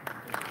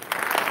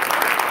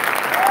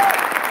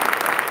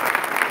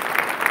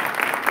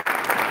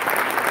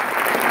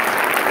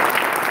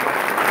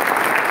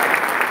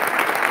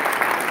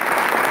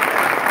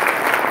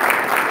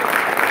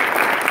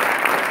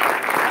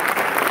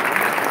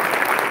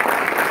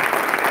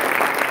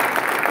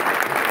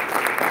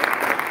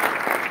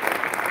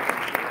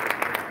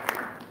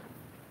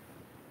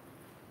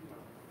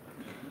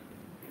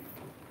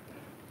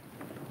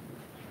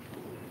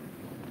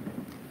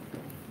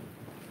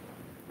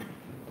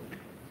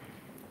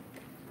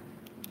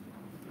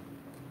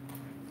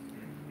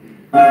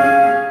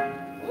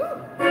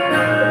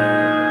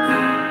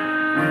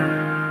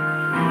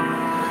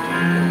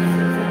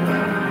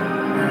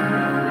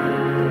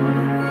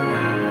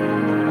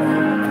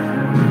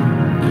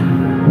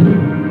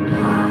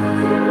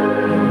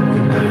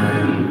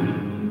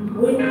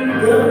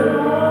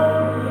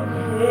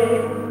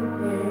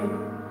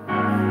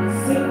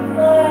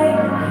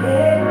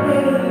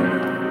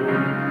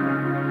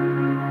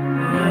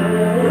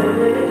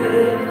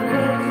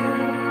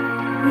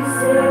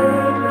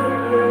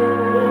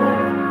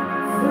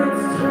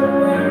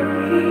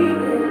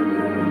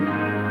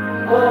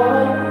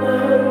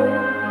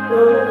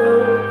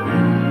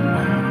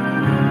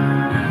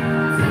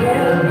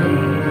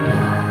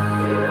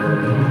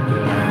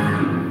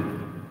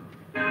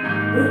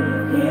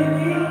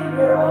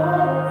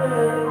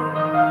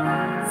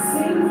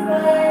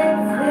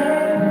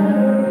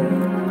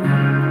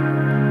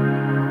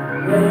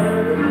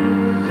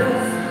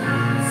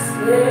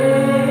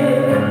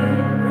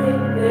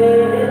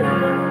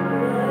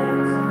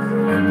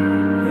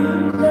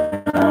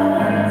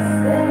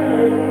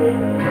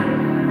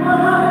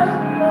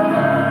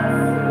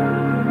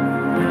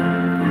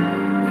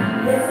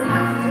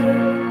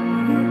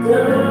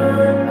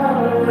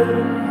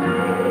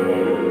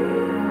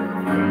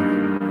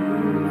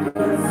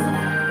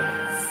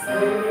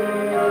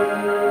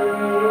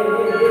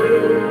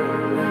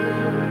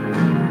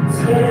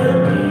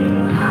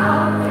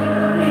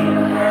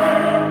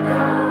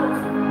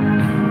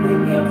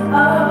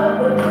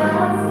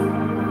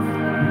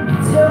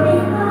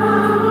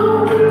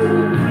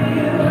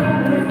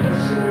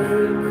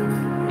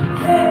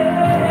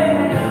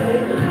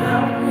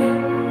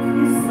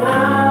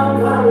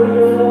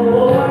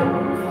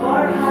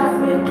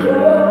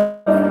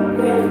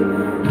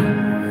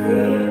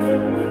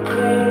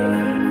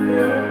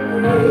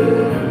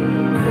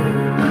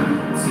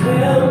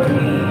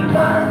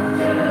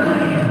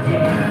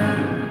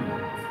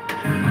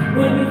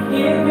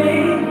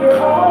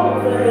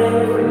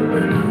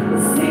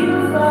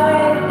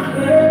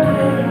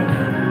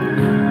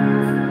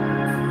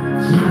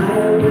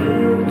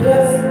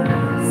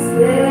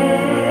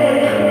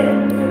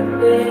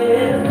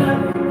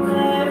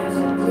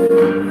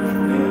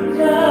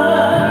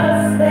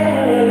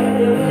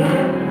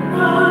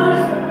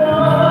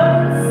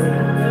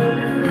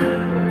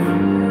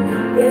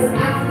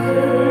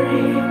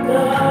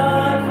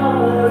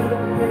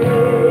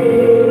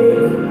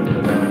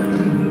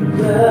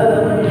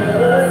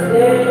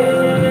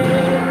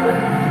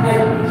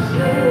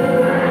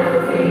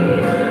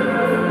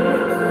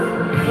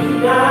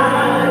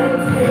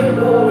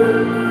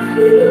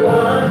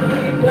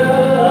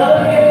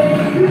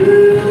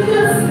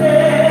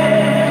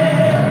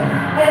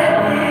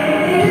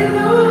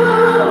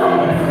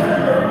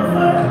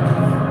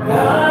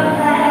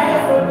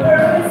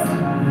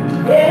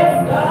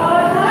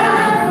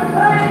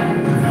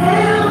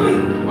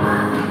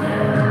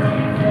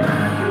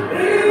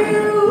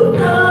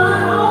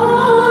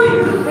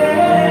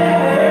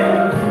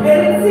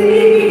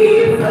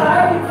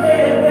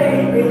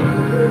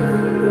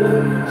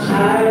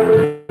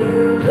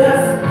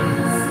 Just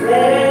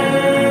stand.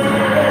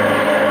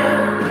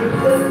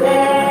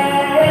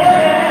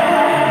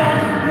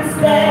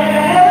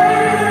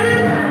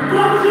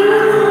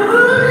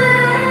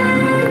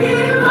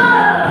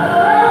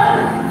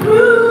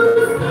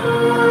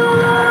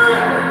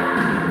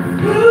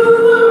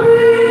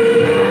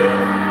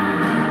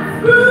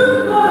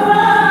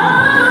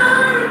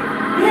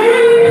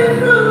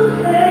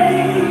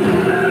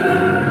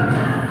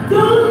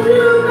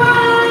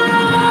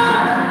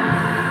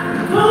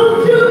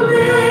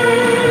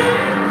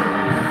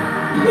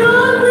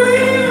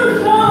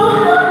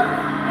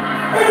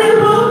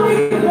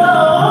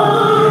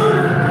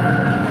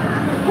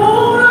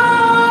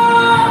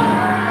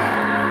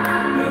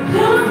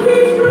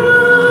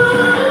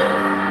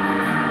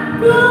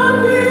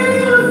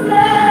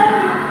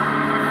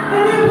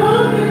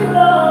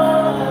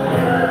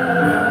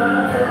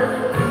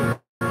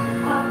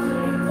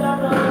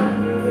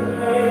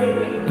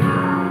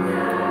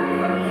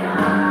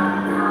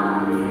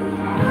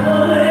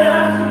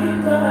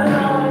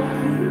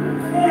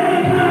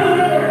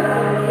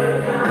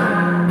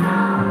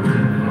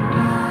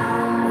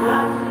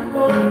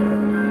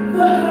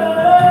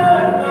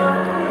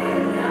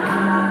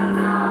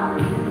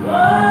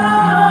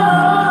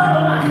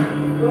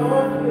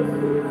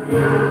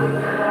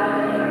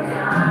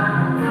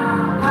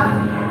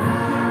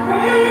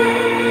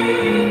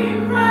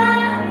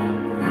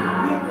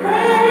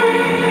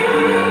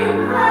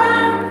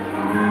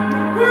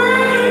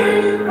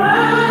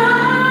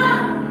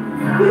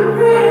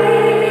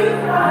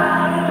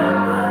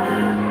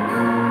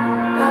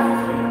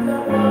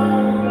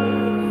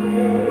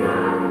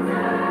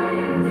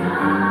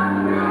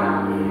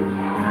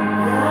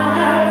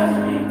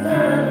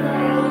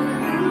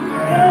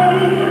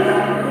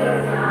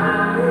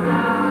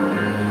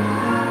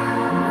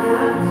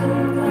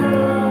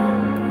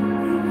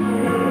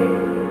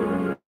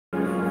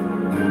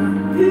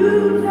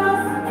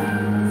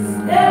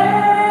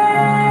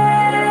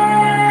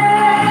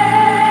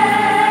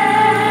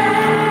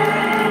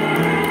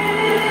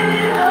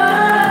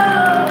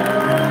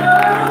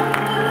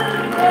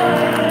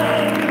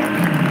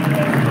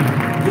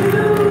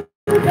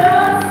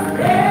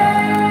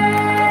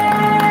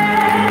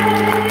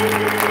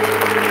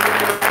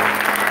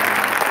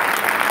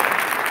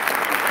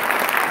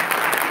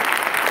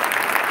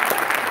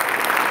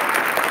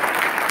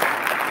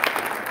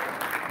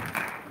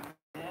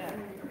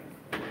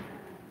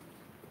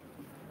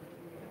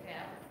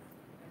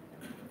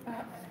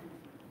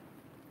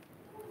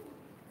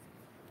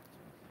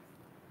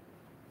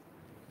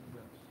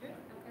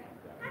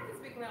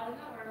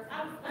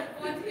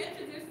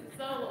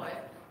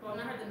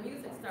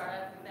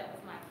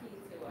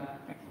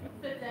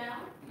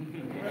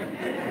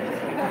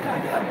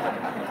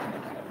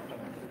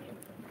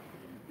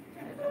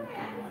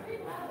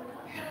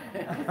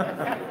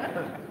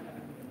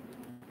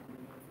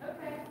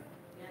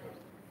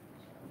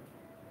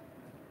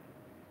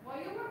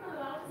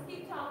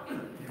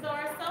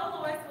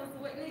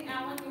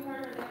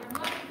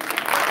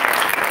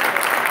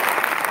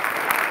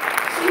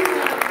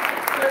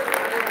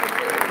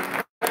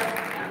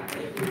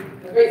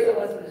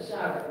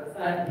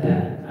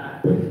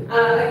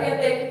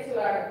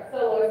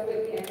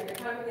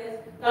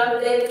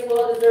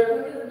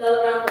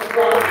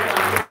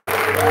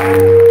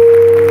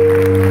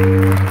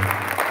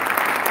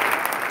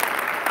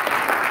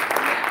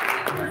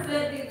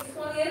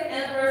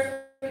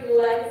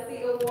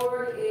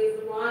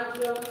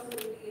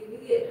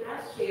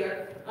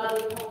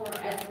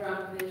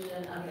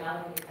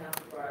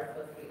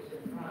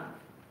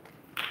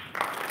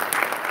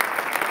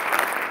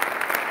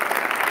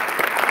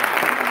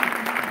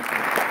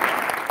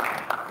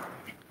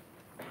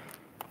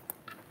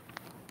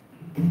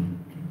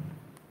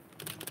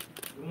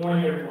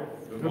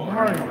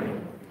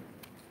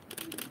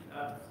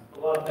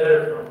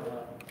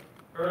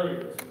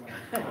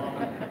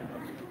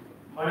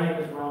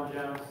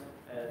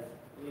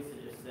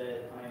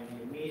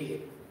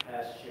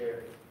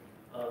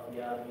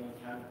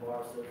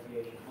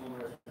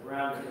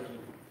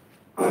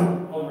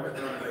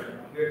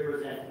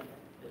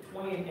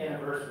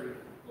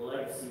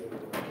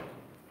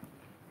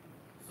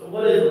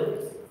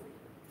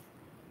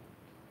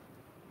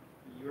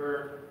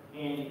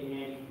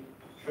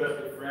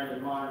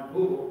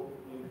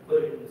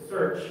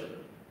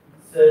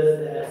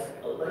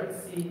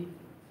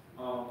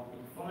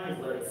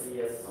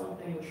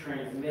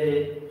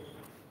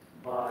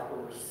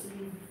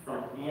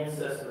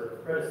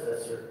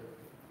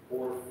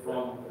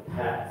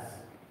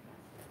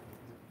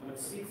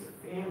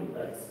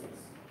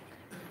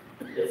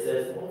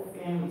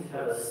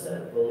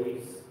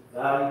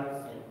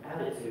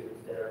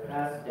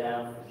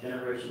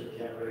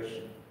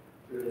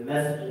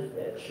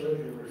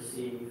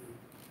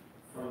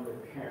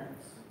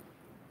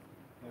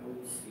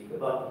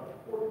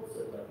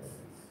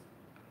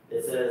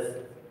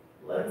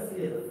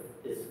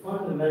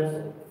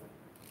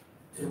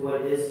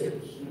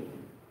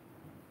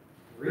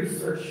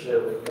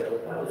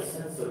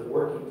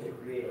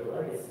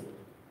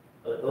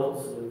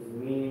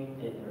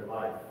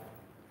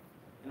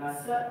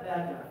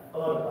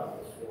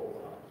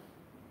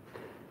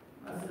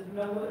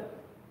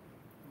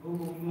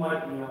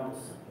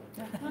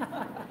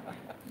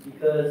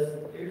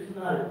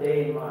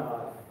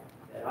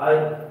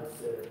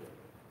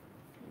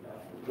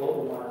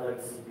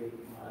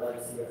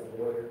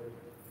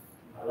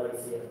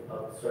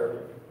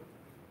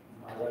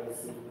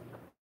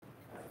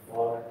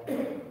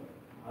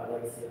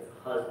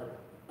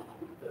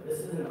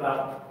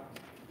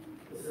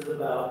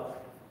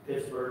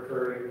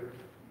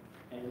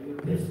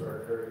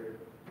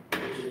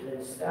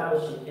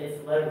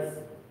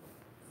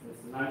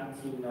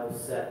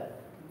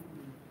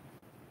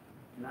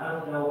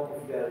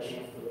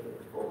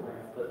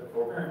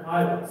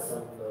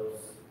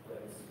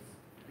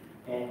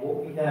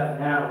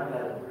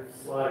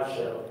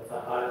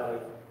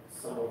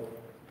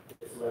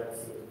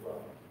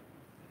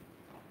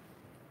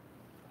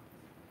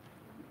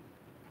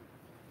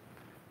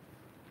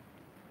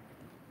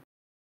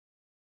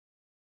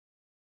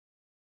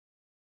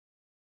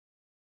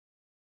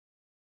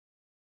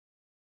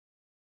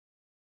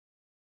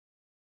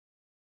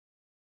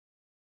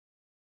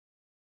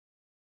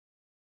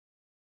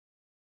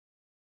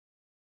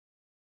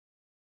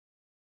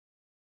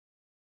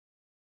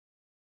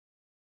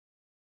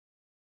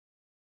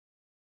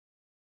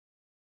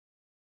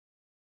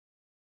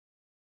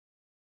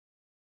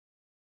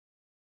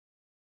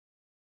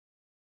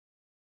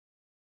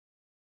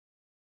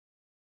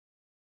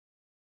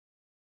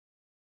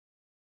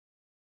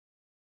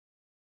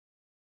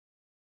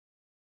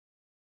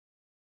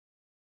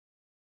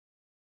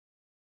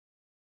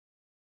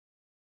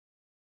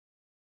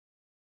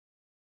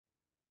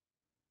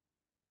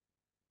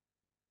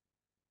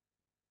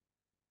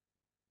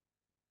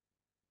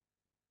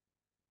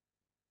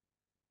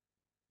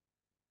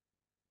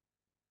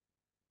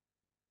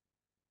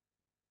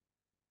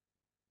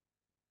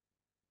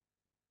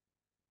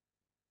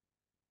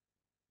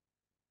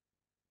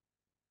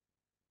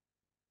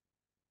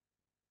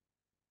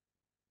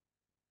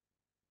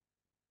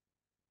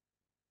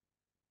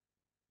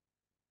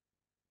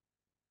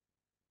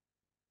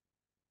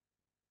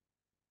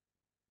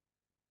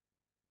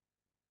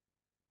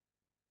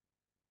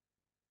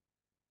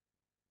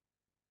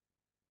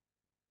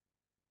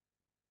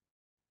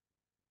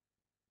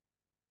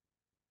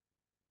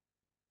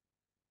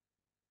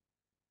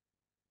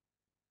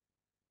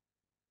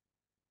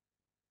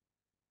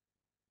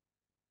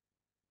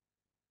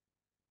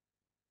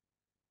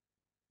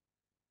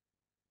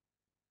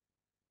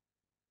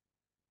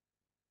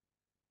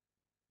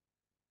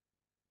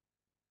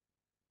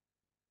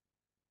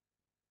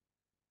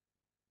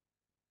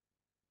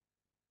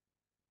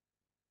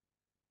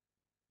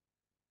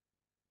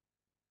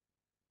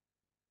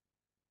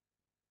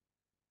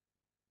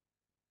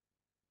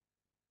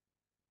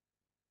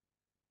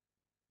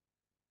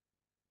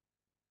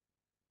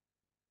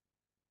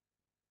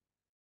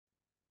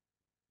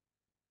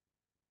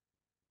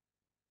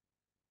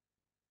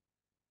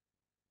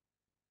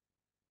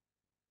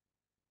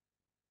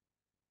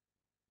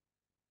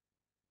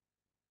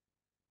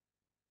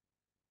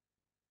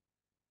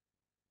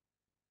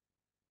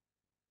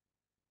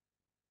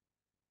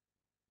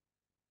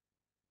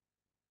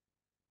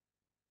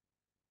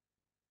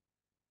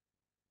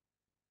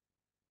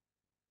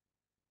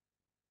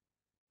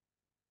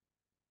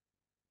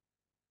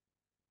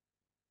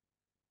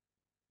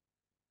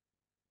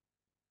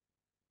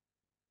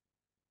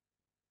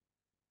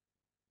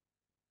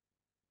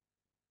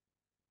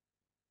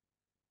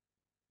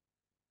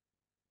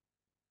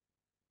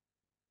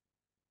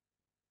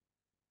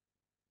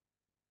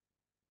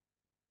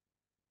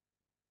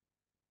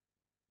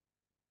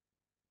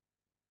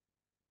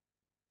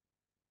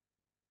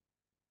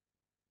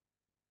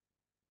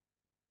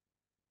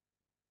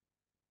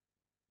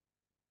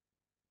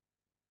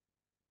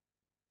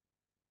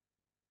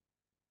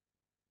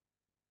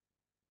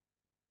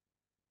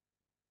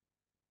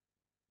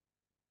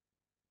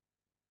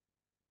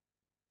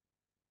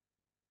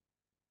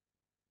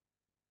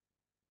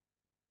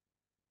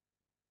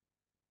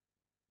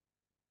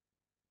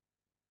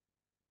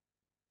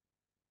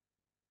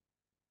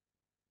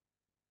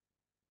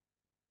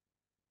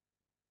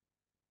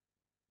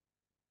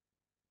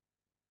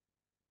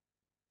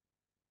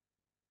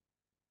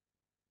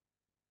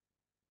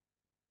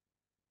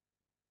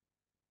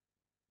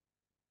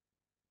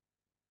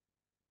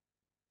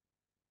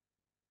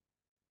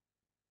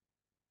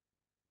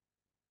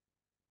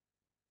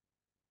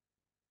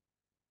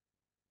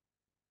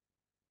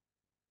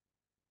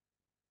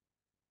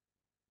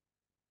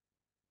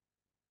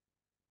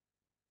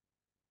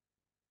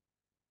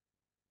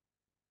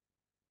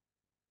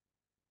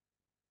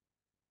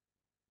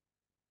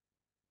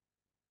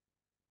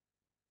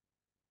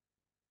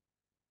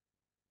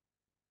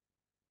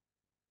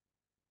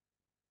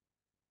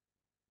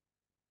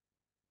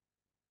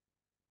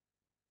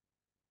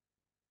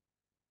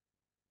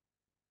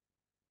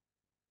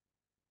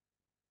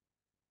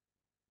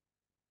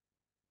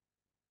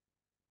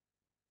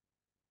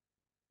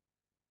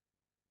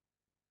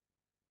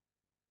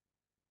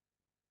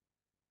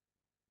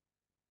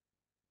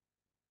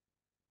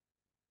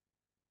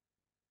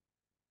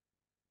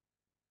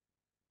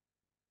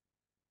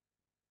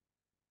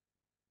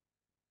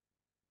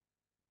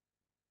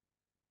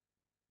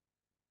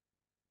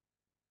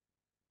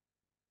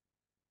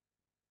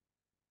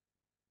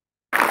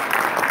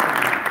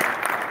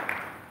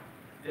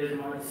 It is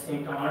my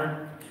distinct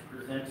honor to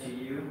present to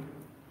you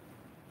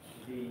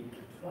the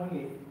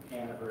 20th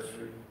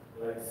anniversary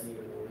legacy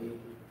awardee,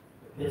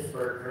 the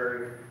Pittsburgh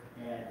Courier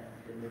and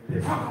the New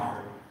Pittsburgh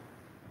Courier.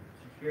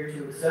 Here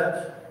to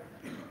accept,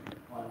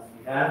 on his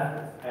behalf,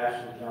 is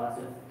Ashley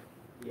Johnson,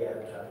 the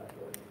advertising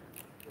employee.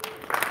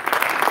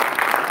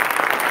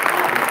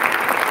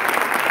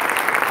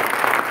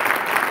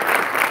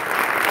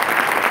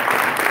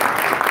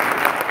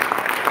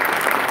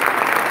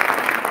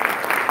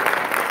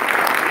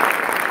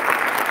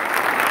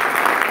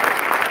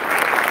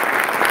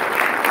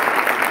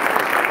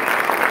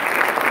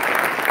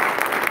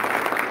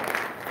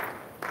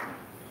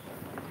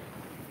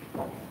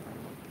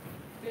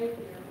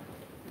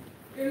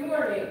 Good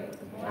morning.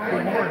 I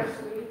am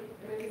Ashley,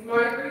 and it is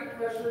my great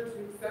pleasure to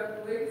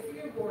accept the Legacy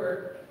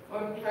Award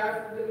on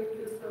behalf of the New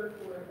Pittsburgh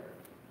Courier.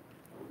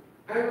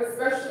 I am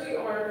especially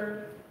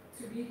honored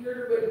to be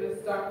here to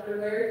witness Dr.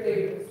 Larry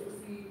Davis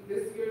receive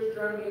this year's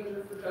Drum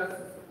Major for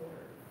Justice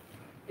Award.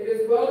 It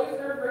is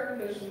well-deserved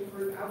recognition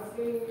for his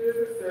outstanding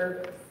years of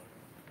service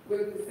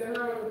with the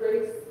Center on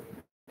Race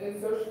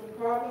and Social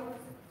Problems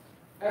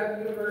at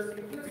the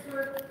University of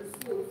Pittsburgh, the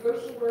School of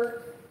Social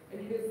Work,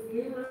 and his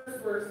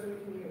numerous works in the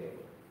community.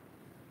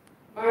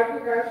 My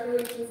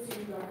congratulations to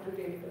you, Dr.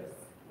 Davis.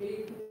 May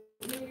you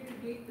continue to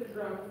beat the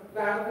drum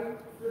loudly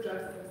for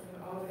justice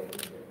in all that you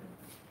do.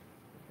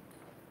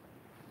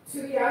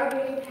 To the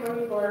Allegheny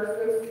County Bar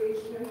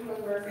Association and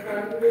Homeowner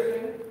Crime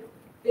Division,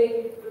 thank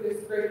you for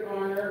this great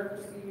honor of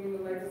receiving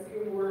the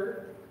Legacy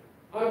Award.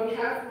 On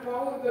behalf of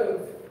all of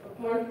those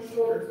upon whose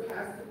shoulders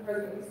past and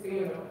present we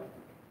stand on,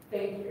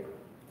 thank you.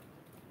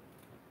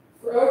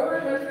 For over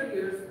 100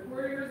 years, the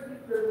Courier has been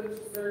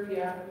privileged to serve the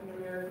African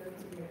American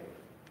community.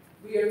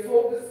 We have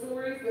told the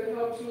stories that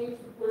helped change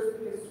the course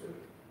of history.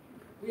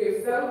 We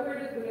have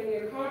celebrated the many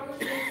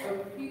accomplishments of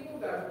the people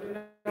that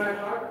were denied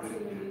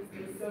opportunities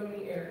in so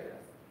many areas.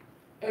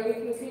 And we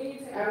continue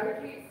to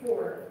advocate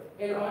for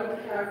and on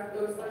behalf of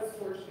those less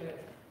fortunate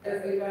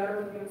as they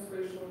battle against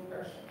racial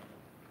oppression.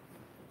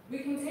 We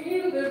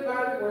continue to live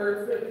by the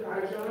words written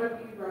by John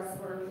B.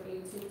 Russell in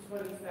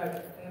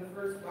 1827 in the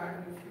first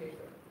Black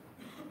newspaper.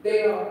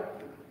 They are,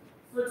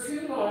 for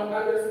too long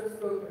others have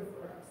spoken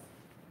for us.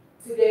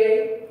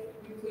 Today,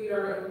 we plead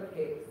our own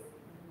case,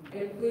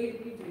 and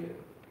plead we do,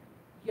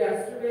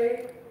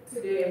 yesterday,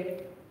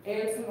 today,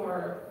 and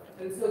tomorrow,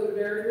 until the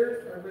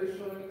barriers of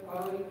racial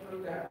inequality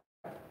come down.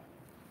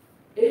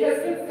 It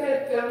has been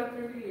said down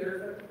through the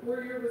years that the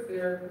Courier was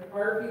there when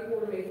our people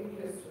were making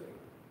history.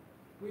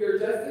 We are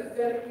just as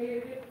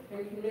dedicated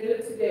and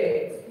committed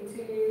today to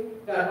continue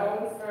that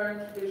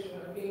awe-inspiring tradition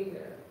of being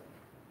there.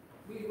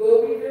 We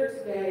will be there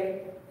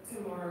today,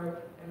 tomorrow,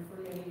 and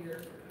for many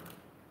years to come.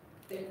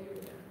 Thank you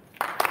again.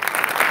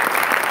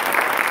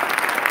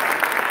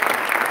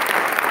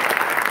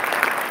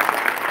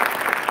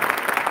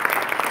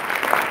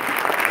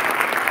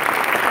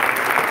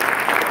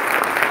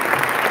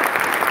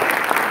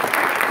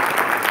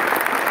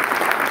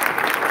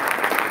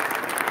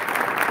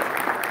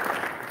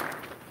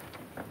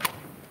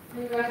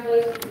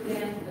 Congratulations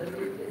again to the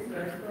New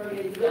Pittsburgh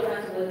Courier. You don't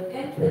have to live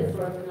in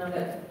Pittsburgh to know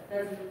that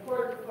that's an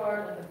important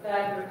part of the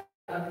fabric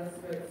of this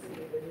great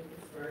city, the New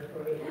Pittsburgh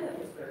Courier and the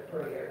Pittsburgh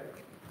Courier.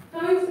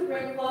 Coming to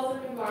bring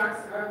closing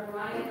remarks are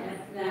Brian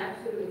S. Knapp,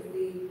 who is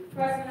the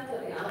president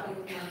of the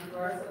Allegheny County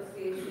Bar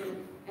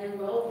Association, and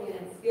Rosie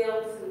N.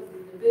 Scales, who is the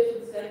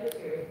division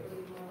secretary for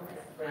the Homer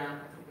S. Brown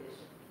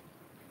Division.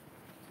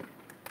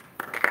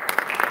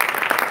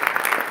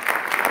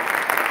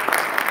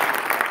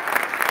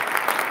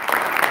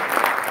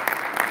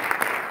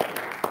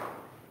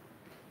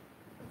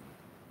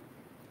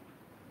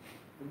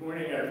 Good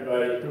morning,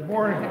 everybody. Good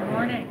morning. Good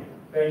morning.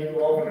 Thank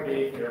you all for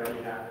being here on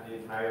behalf of the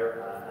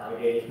entire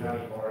Allegheny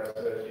County Bar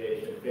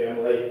Association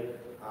family.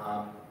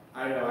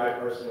 I know I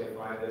personally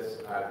find this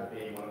to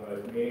be one of the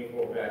most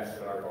meaningful events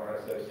that our Bar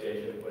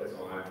Association puts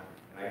on.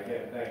 And I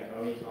can't thank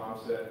Tony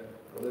Thompson,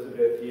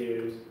 Elizabeth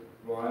Hughes,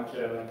 Ron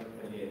Jones,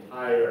 and the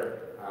entire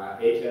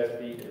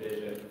HSB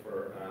division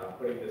for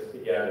putting this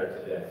together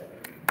today.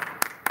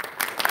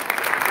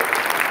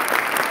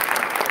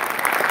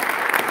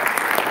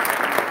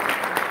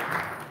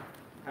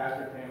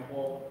 Pastor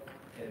Campbell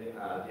and the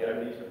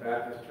Ebenezer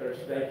Baptist Church,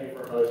 thank you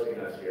for hosting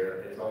us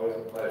here. It's always a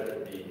pleasure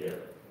to be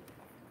here.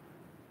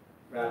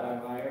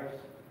 Rabbi Myers,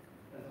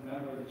 as a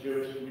member of the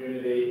Jewish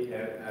community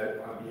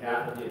and on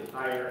behalf of the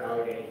entire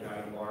Allegheny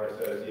County Bar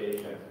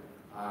Association,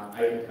 I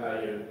can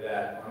tell you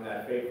that on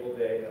that fateful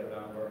day in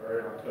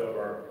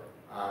October,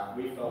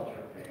 we felt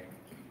your pain.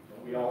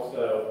 But we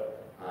also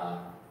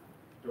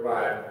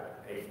derived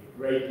a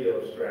great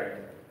deal of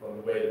strength from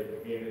the way the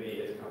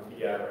community has come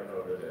together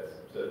over this.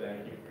 So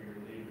thank you for your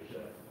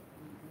leadership.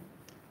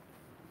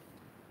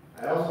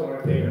 I also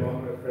want to take a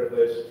moment of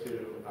privilege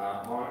to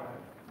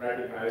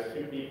recognize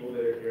two people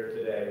that are here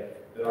today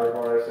that our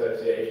Bar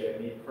Association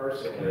and me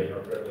personally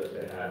are privileged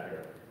to have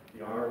here.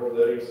 The Honorable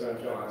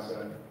Livingston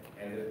Johnson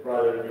and his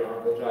brother, the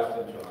Honorable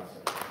Justin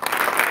Johnson.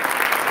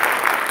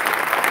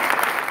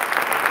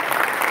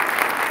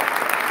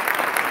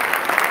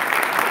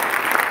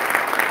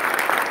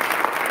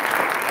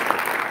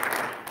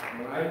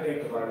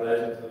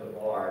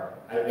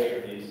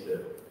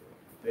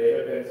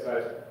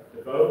 such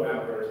devout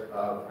members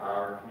of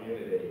our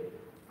community.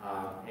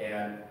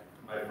 And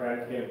my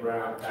friend Kim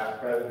Brown, past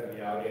president of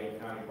the Allegheny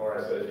County Bar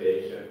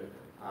Association,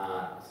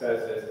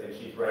 says this, and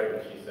she's right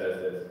when she says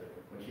this.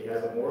 When she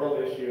has a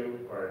moral issue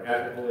or an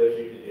ethical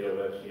issue to deal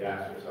with, she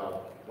asks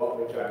herself, what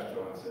would Judge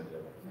Johnson do?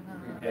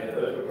 And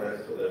those are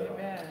words to live on.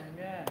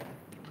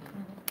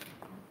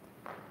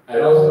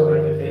 I'd also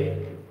like to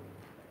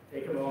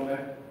take a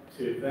moment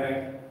to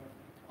thank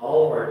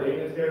all of our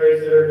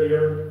dignitaries that are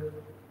here.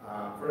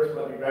 First,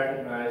 let me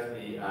recognize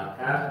the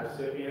past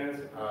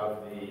recipients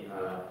of the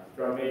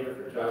Drum Major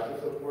for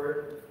Justice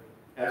Award.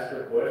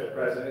 Esther Bush,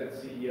 President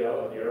and CEO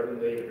of the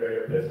Urban League of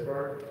Greater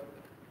Pittsburgh.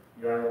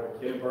 The Honorable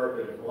Kim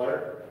Berkeley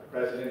Clark,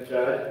 President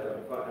Judge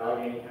of the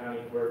Allegheny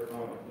County Court of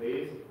Common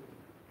Pleas.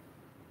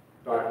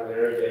 Dr.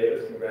 Larry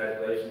Davis,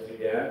 congratulations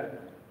again.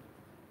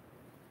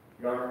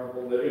 The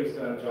Honorable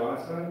Livingstone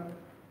Johnson.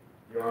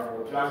 The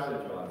Honorable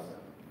Justin Johnson.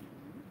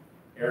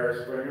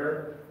 Eric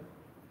Springer.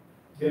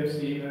 Tim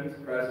Stevens,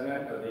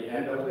 President of the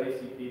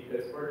NAACP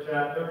Pittsburgh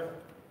Chapter.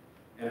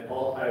 And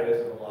Paul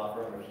Titus of the law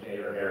firm of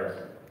Schneider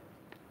Harrison.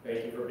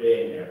 Thank you for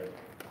being here.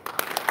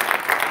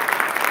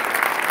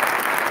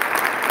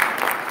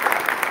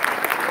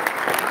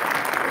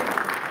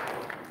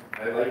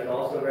 I'd like to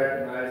also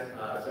recognize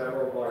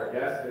several of our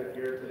guests that are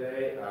here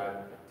today,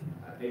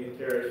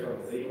 dignitaries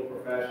from the legal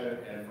profession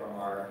and from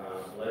our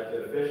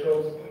elected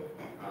officials.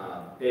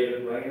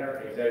 David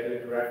Rayner,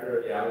 Executive Director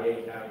of the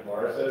Allegheny County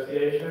Bar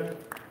Association.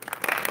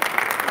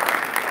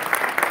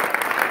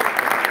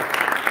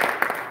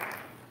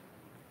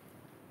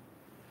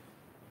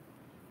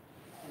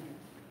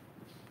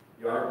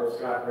 The Honorable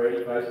Scott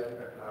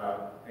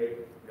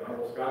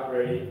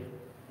Brady,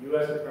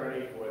 U.S.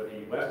 Attorney for the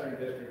Western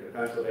District of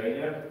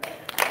Pennsylvania.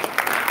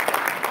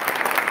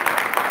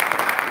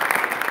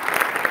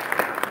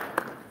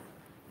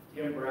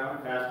 Kim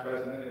Brown, past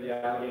President of the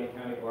Allegheny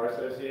County Bar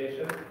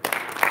Association.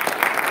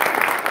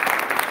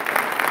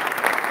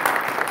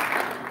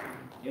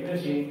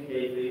 Imogene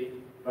Casey,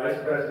 Vice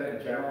President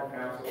and General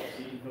Counsel of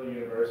Seton Hill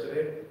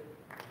University.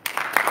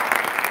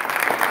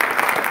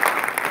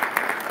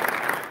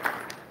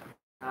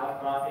 Al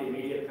Coffey,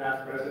 immediate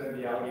past President of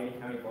the Allegheny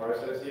County Bar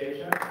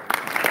Association.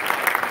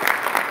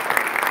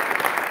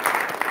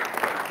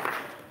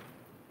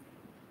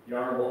 The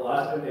Honorable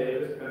Austin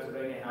Davis,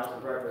 Pennsylvania House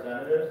of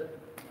Representatives.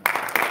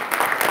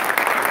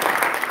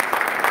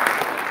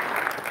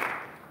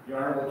 The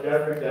Honorable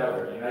Jeffrey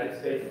Delbert, United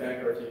States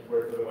Bankruptcy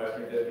Court for the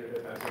Western District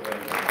of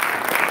Pennsylvania.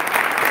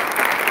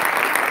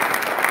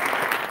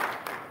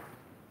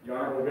 The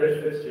Honorable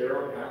Rich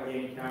Fitzgerald,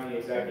 Allegheny County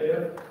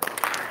Executive.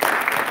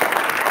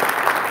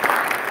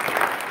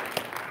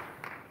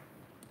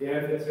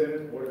 Dan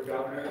Fitzsimmons, Board of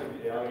Governors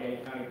of the Allegheny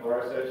County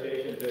Bar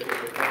Association,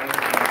 District Attorney.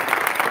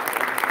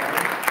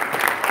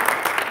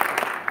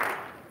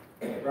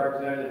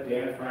 Representative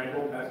Dan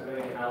Frankel,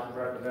 Pennsylvania House of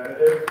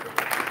Representatives.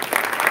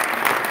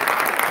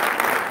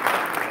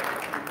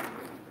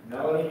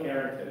 Melanie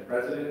Harrington,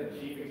 President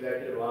and Chief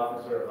Executive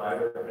Officer of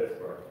Fiber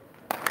Pittsburgh.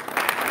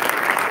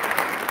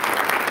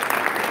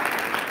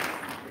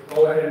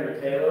 Nicola Henry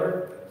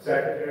Taylor,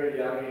 Secretary of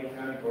the Allegheny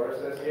County Bar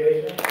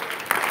Association.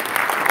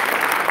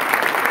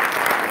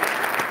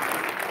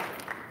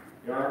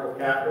 The Honorable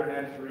Catherine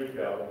N.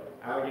 Tirico,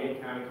 Allegheny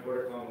County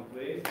Court of Common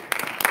Pleas.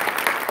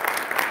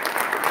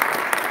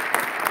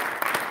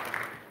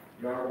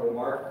 The Honorable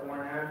Mark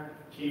Cornack,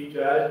 Chief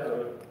Judge of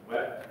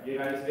the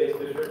United States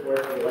District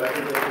Court for the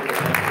Western District of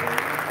Pennsylvania.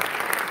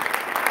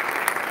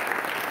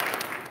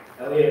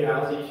 Elliot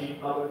Halsey, Chief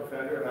Public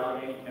Defender of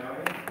Allegheny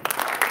County.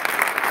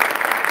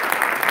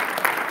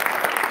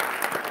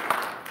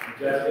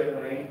 Jessica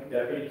Lane,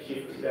 Deputy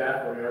Chief of Staff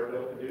for Mayor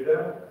Bill Peduto.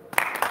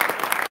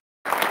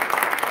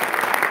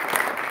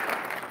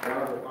 The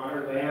Honorable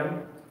Connor Lamb,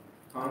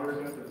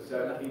 Congressman for the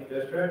 17th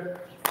District.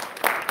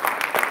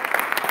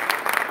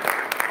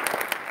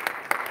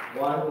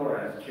 Juan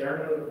Lawrence,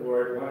 Chairman of the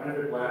Board,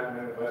 100 Black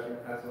Men of Western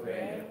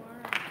Pennsylvania.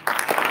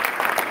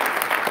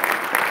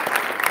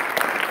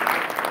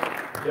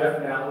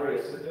 Jeff Mallory,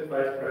 Assistant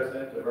Vice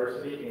President,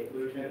 Diversity,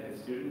 Inclusion, and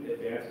Student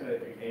Advancement at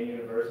Duquesne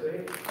University.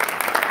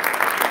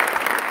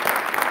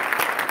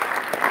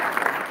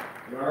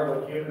 The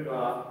Honorable Hugh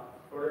McGough,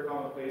 Court of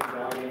Common Pleas of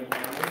Allegheny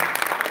County.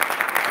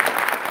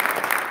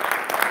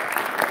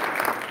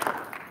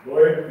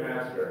 Lori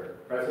McMaster,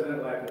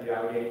 President-elect of the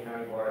Allegheny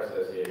County Bar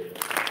Association.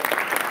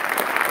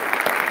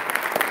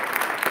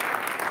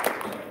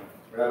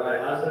 Rabbi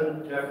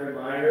Hassan Jeffrey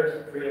Myers,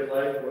 Tree of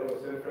Life, Little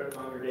Simcha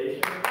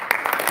Congregation.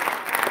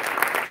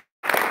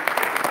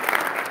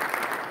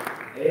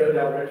 A.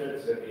 Odell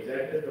Richardson,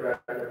 Executive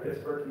Director,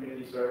 Pittsburgh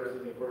Community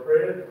Services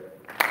Incorporated.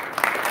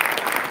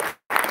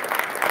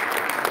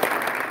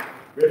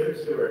 Richard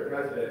Stewart,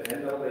 President,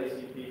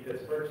 NAACP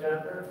Pittsburgh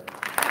Chapter.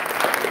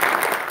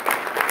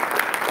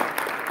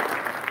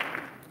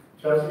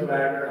 Chelsea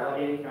Wagner,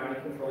 Allegheny County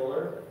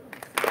Controller.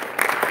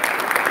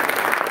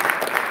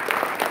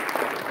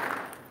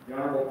 The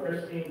Honorable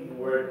Christine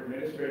Ward,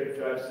 Administrative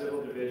Judge,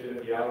 Civil Division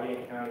of the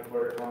Allegheny County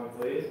Court of Common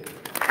Pleas.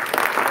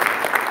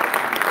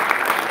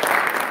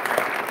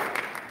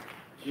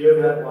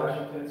 Geovette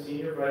Washington,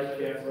 Senior Vice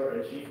Chancellor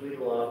and Chief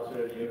Legal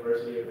Officer of the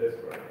University of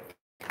Pittsburgh.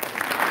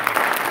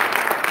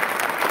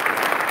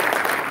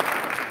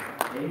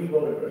 Amy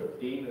Wildenberg,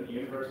 Dean of the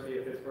University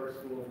of Pittsburgh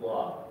School of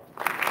Law.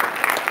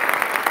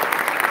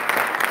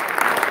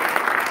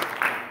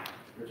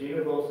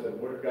 Regina Wilson,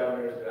 Board of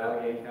Governors of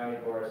Allegheny County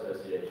Bar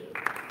Association.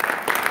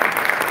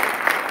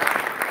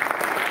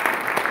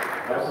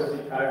 Elsa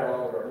C. Tyler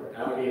Oliver,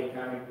 Allegheny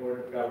County Board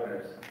of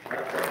Governors.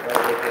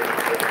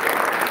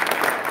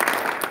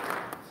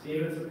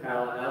 Stephen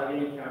Sapala,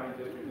 Allegheny County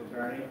District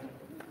Attorney.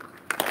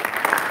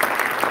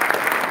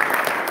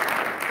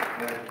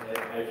 And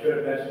I should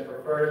have mentioned for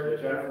first that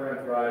Jennifer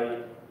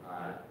Andrade,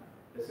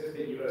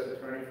 Assistant U.S.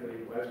 Attorney for the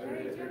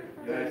Western District,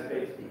 United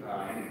States,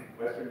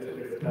 Western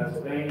District of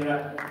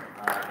Pennsylvania,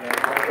 and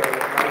also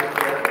Vice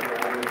Chair of the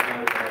Allegheny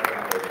County Bar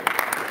Foundation.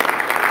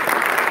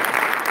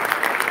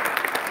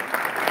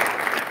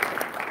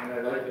 And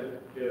I'd like to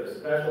give a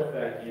special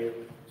thank you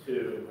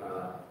to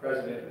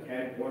President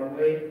Ken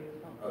Gormley,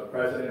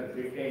 President of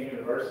Duquesne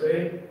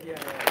University.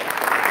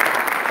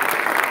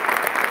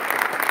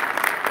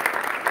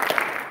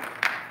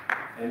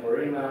 And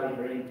Maureen Lally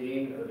Green,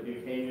 Dean of the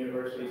Duquesne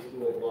University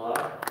School of Law.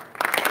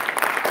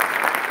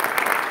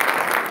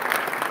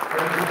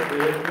 Thank you for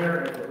being here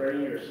and for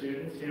bringing your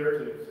students here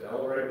to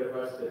celebrate with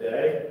us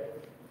today.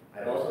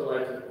 I'd also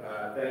like to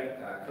thank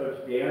Coach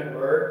Dan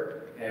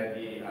Bird and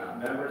the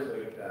members of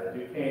the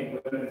Duquesne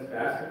women's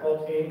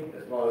basketball team,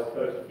 as well as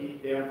Coach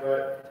Keith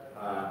Danfoot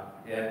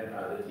and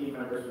the team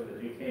members from the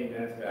Duquesne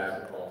men's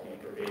basketball team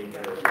for being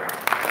here as well.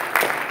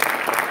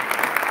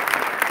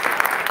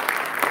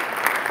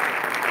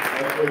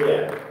 Thank you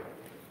again.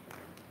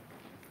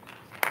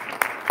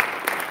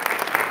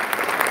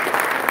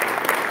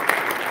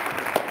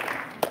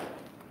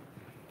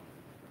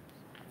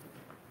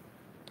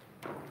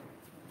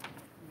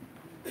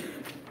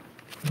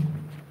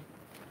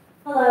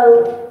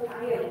 Hello, I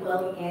am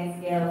Chloe Ann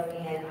Scales,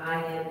 and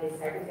I am the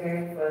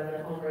Secretary for the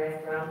Home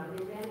Restaurant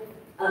Division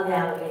of the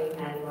Allegheny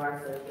County Bar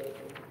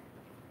Association.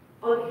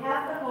 On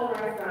behalf of the Home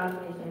Restaurant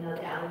Division of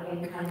the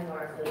Allegheny County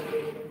Bar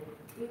Association,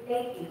 we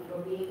thank you for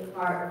being a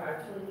part of our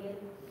 20th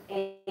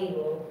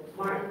annual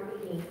Martin Luther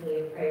King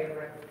Jr. Prayer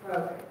Breakfast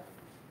Program.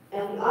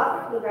 And we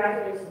offer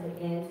congratulations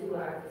again to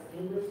our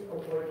distinguished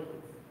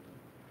awardees.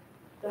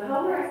 The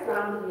Home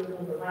Restaurant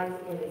Division would like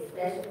to give a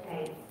special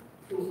thanks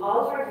to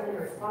all of our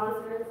generous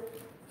sponsors,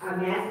 our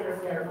Master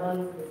of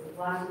Ceremonies, Mr.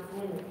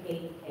 Washington of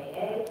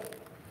KDKA,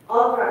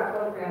 all of our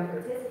program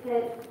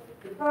participants,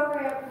 the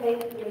program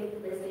planning committee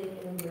listed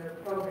in your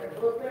program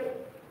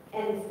booklet,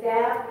 and the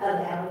staff of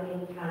the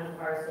Allegheny County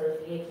Bar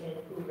Association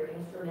who were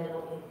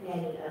instrumental in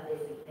planning of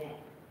this event.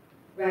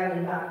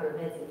 Reverend Dr.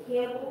 Vincent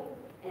Campbell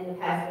and the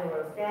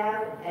pastoral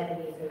staff of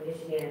Ebenezer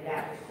Missionary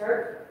Baptist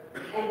Church,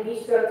 and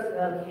Bistro to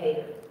Go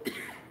Cater.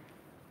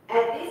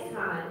 At this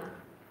time,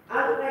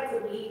 I would like to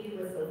leave you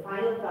with some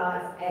final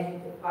thoughts as you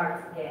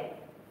depart today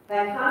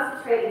by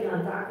concentrating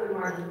on Dr.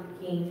 Martin Luther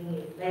King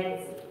Jr.'s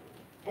legacy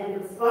and the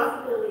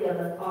responsibility of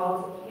us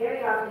all to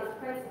carry out his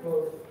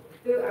principles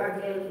through our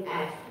daily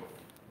actions.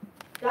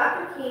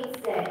 Dr. King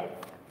said,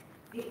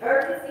 "The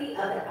urgency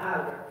of the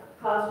hour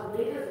calls for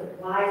leaders of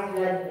wise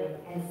judgment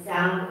and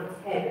sound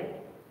integrity.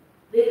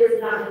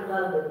 Leaders not in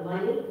love with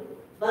money,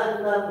 but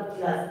in love with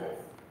justice.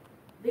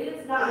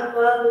 Leaders not in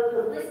love with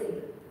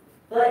publicity,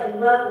 but in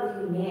love with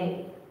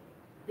humanity.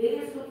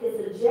 Leaders who can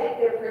subject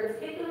their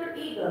particular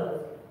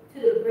egos to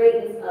the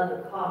greatness of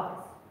the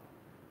cause."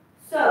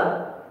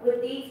 So,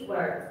 with these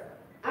words,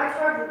 I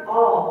charge you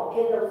all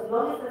in those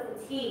moments of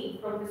fatigue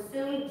from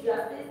pursuing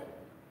justice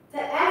to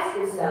ask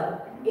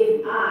yourself,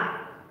 if I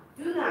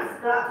do not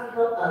stop to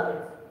help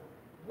others,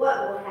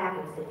 what will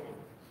happen to them?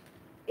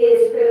 It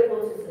is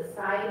critical to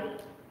society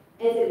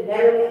and to the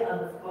betterment of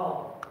us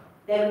all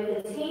that we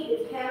continue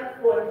to carry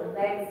forward the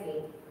legacy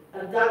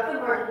of Dr.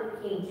 Martin Luther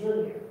King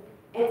Jr.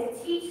 and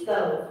to teach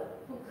those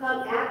who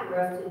come after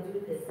us to do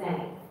the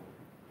same.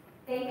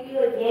 Thank you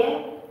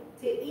again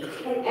to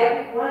each and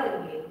every one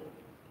of you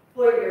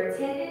for your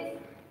attendance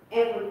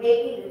and for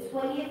making the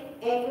 20th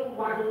annual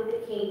Martin Luther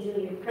King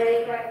Jr.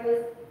 Prayer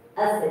Breakfast a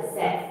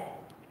success.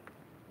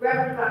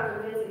 Reverend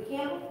Dr. Vincent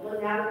Campbell will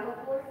now come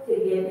forward to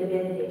give the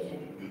benediction.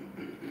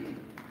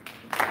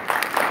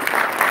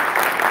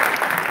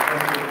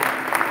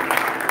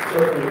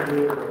 Certainly do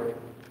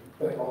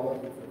thank all of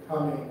you for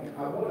coming. And I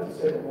wanted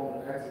to take a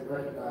moment to actually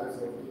recognize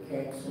those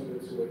Duquesne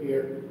students who are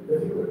here.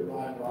 If you would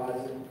mind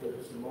rising for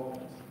just a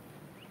moment.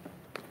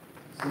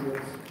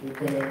 Students,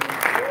 Duquesne.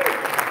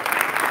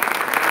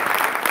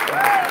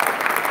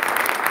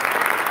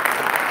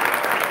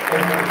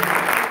 Thank you.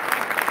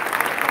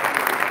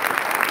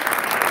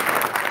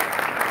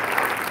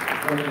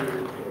 Thank you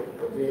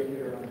for being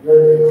here on your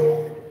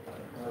day.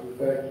 We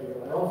thank you.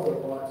 I also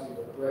want to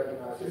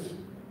recognize just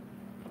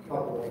a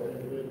couple of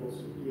individuals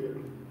who are here.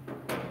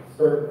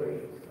 Certainly,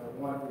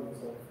 one who is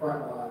on the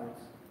front lines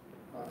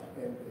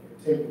and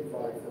continue to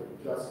fight for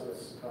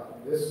justice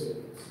in this city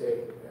and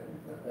state, and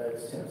that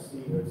is Tim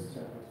Stevens.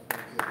 Tim,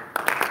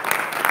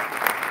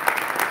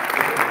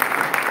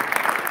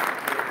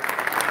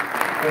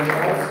 And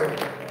also,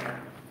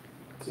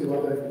 two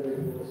other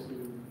individuals who,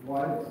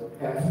 one is a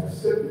past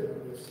recipient of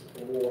this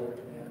award,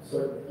 and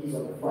certainly he's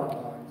on the front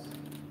lines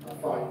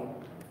fighting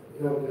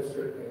the Hill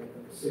District and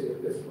the city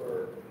of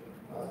Pittsburgh.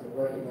 Been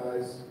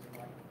recognized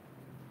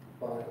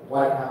by the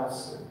White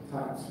House in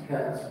times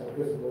past for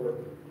his work,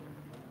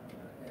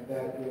 and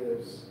that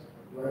is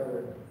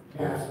Reverend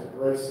Pastor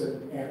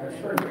Grayson and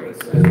Attorney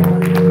Grayson.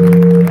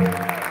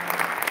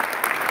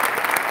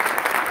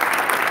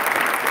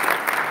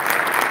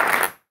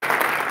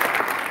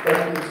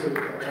 Thank you to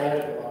all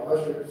of our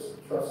ushers,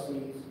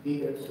 trustees,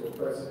 deacons who are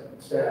present,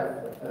 and staff.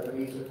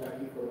 Ebenezer, thank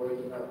you for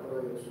waking up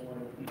early this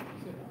morning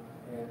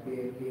and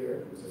being here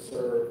to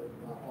serve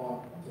on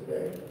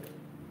today.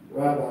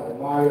 Rabbi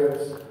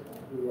Myers,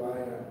 who I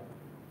am,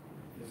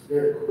 is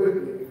very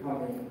quickly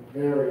becoming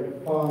very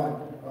fond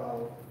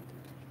of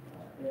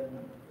in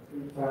the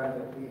few times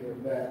that we have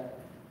met.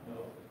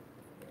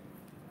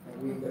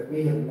 That we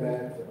have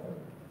met.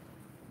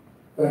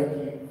 Thank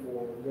you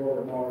for your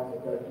remarks,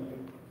 and thank you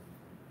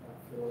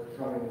for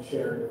coming and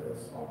sharing with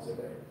us on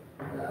today.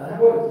 I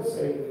wanted to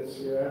say this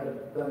here, I haven't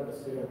done this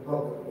here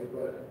publicly,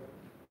 but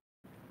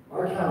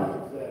our county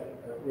exec,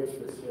 Rich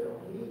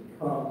Fitzgerald, he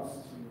comes to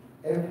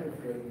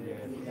everything that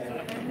we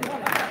have.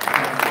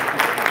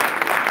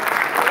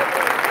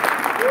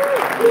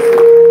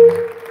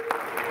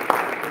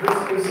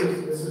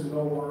 This is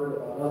no word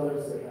about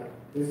others. They have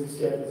busy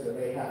schedules and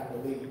they have to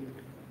leave.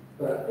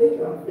 But I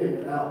think I'm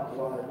figuring out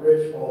why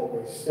Rich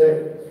always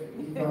stays.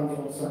 He comes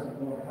on Sunday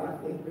morning. I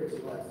think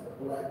Rich likes the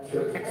black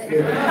church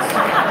experience.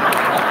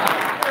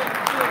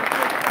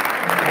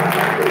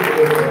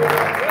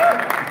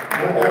 I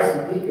got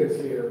some deacons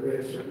here,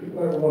 Rich. You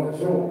might want to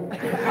join.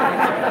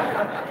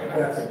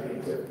 That's a big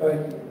tip. Thank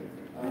you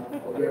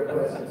for your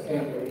presence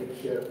and your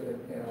leadership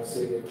in our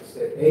city and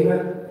state.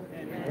 Amen.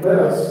 Let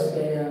us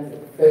stand in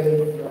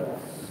faith. Let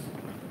us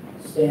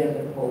stand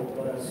in hope.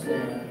 Let us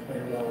stand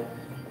in love.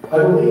 I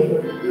believe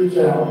if you reach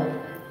out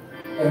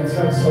and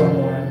touch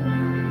someone,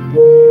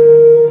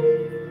 will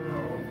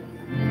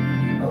be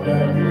a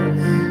better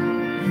place.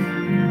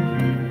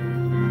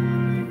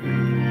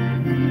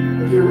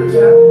 Would you reach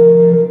out?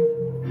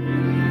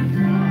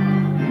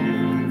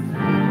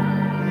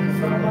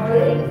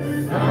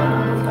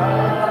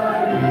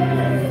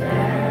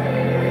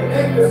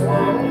 Make this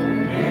world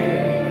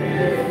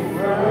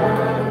a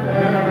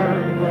better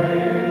place.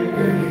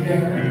 If you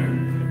can.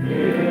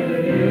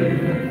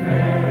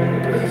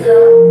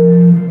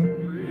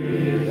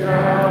 Reach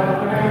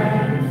out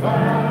and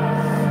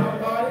find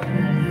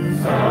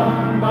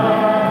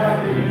somebody's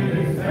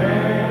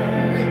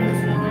hand.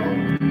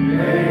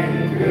 Make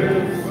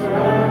this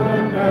world a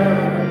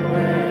better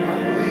place. I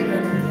believe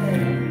that you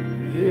can.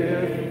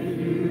 If you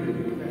can.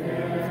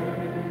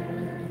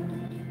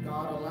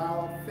 God, allow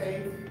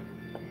faith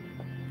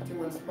to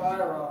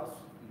inspire us,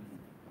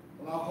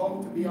 allow hope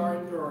to be our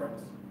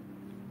endurance,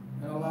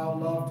 and allow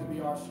love to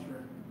be our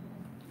strength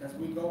as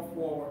we go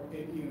forward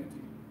in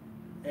unity.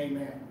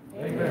 Amen.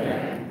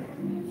 Amen.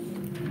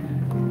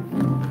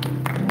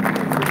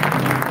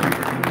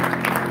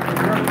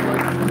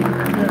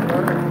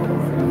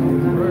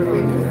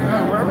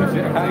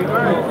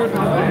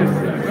 Amen.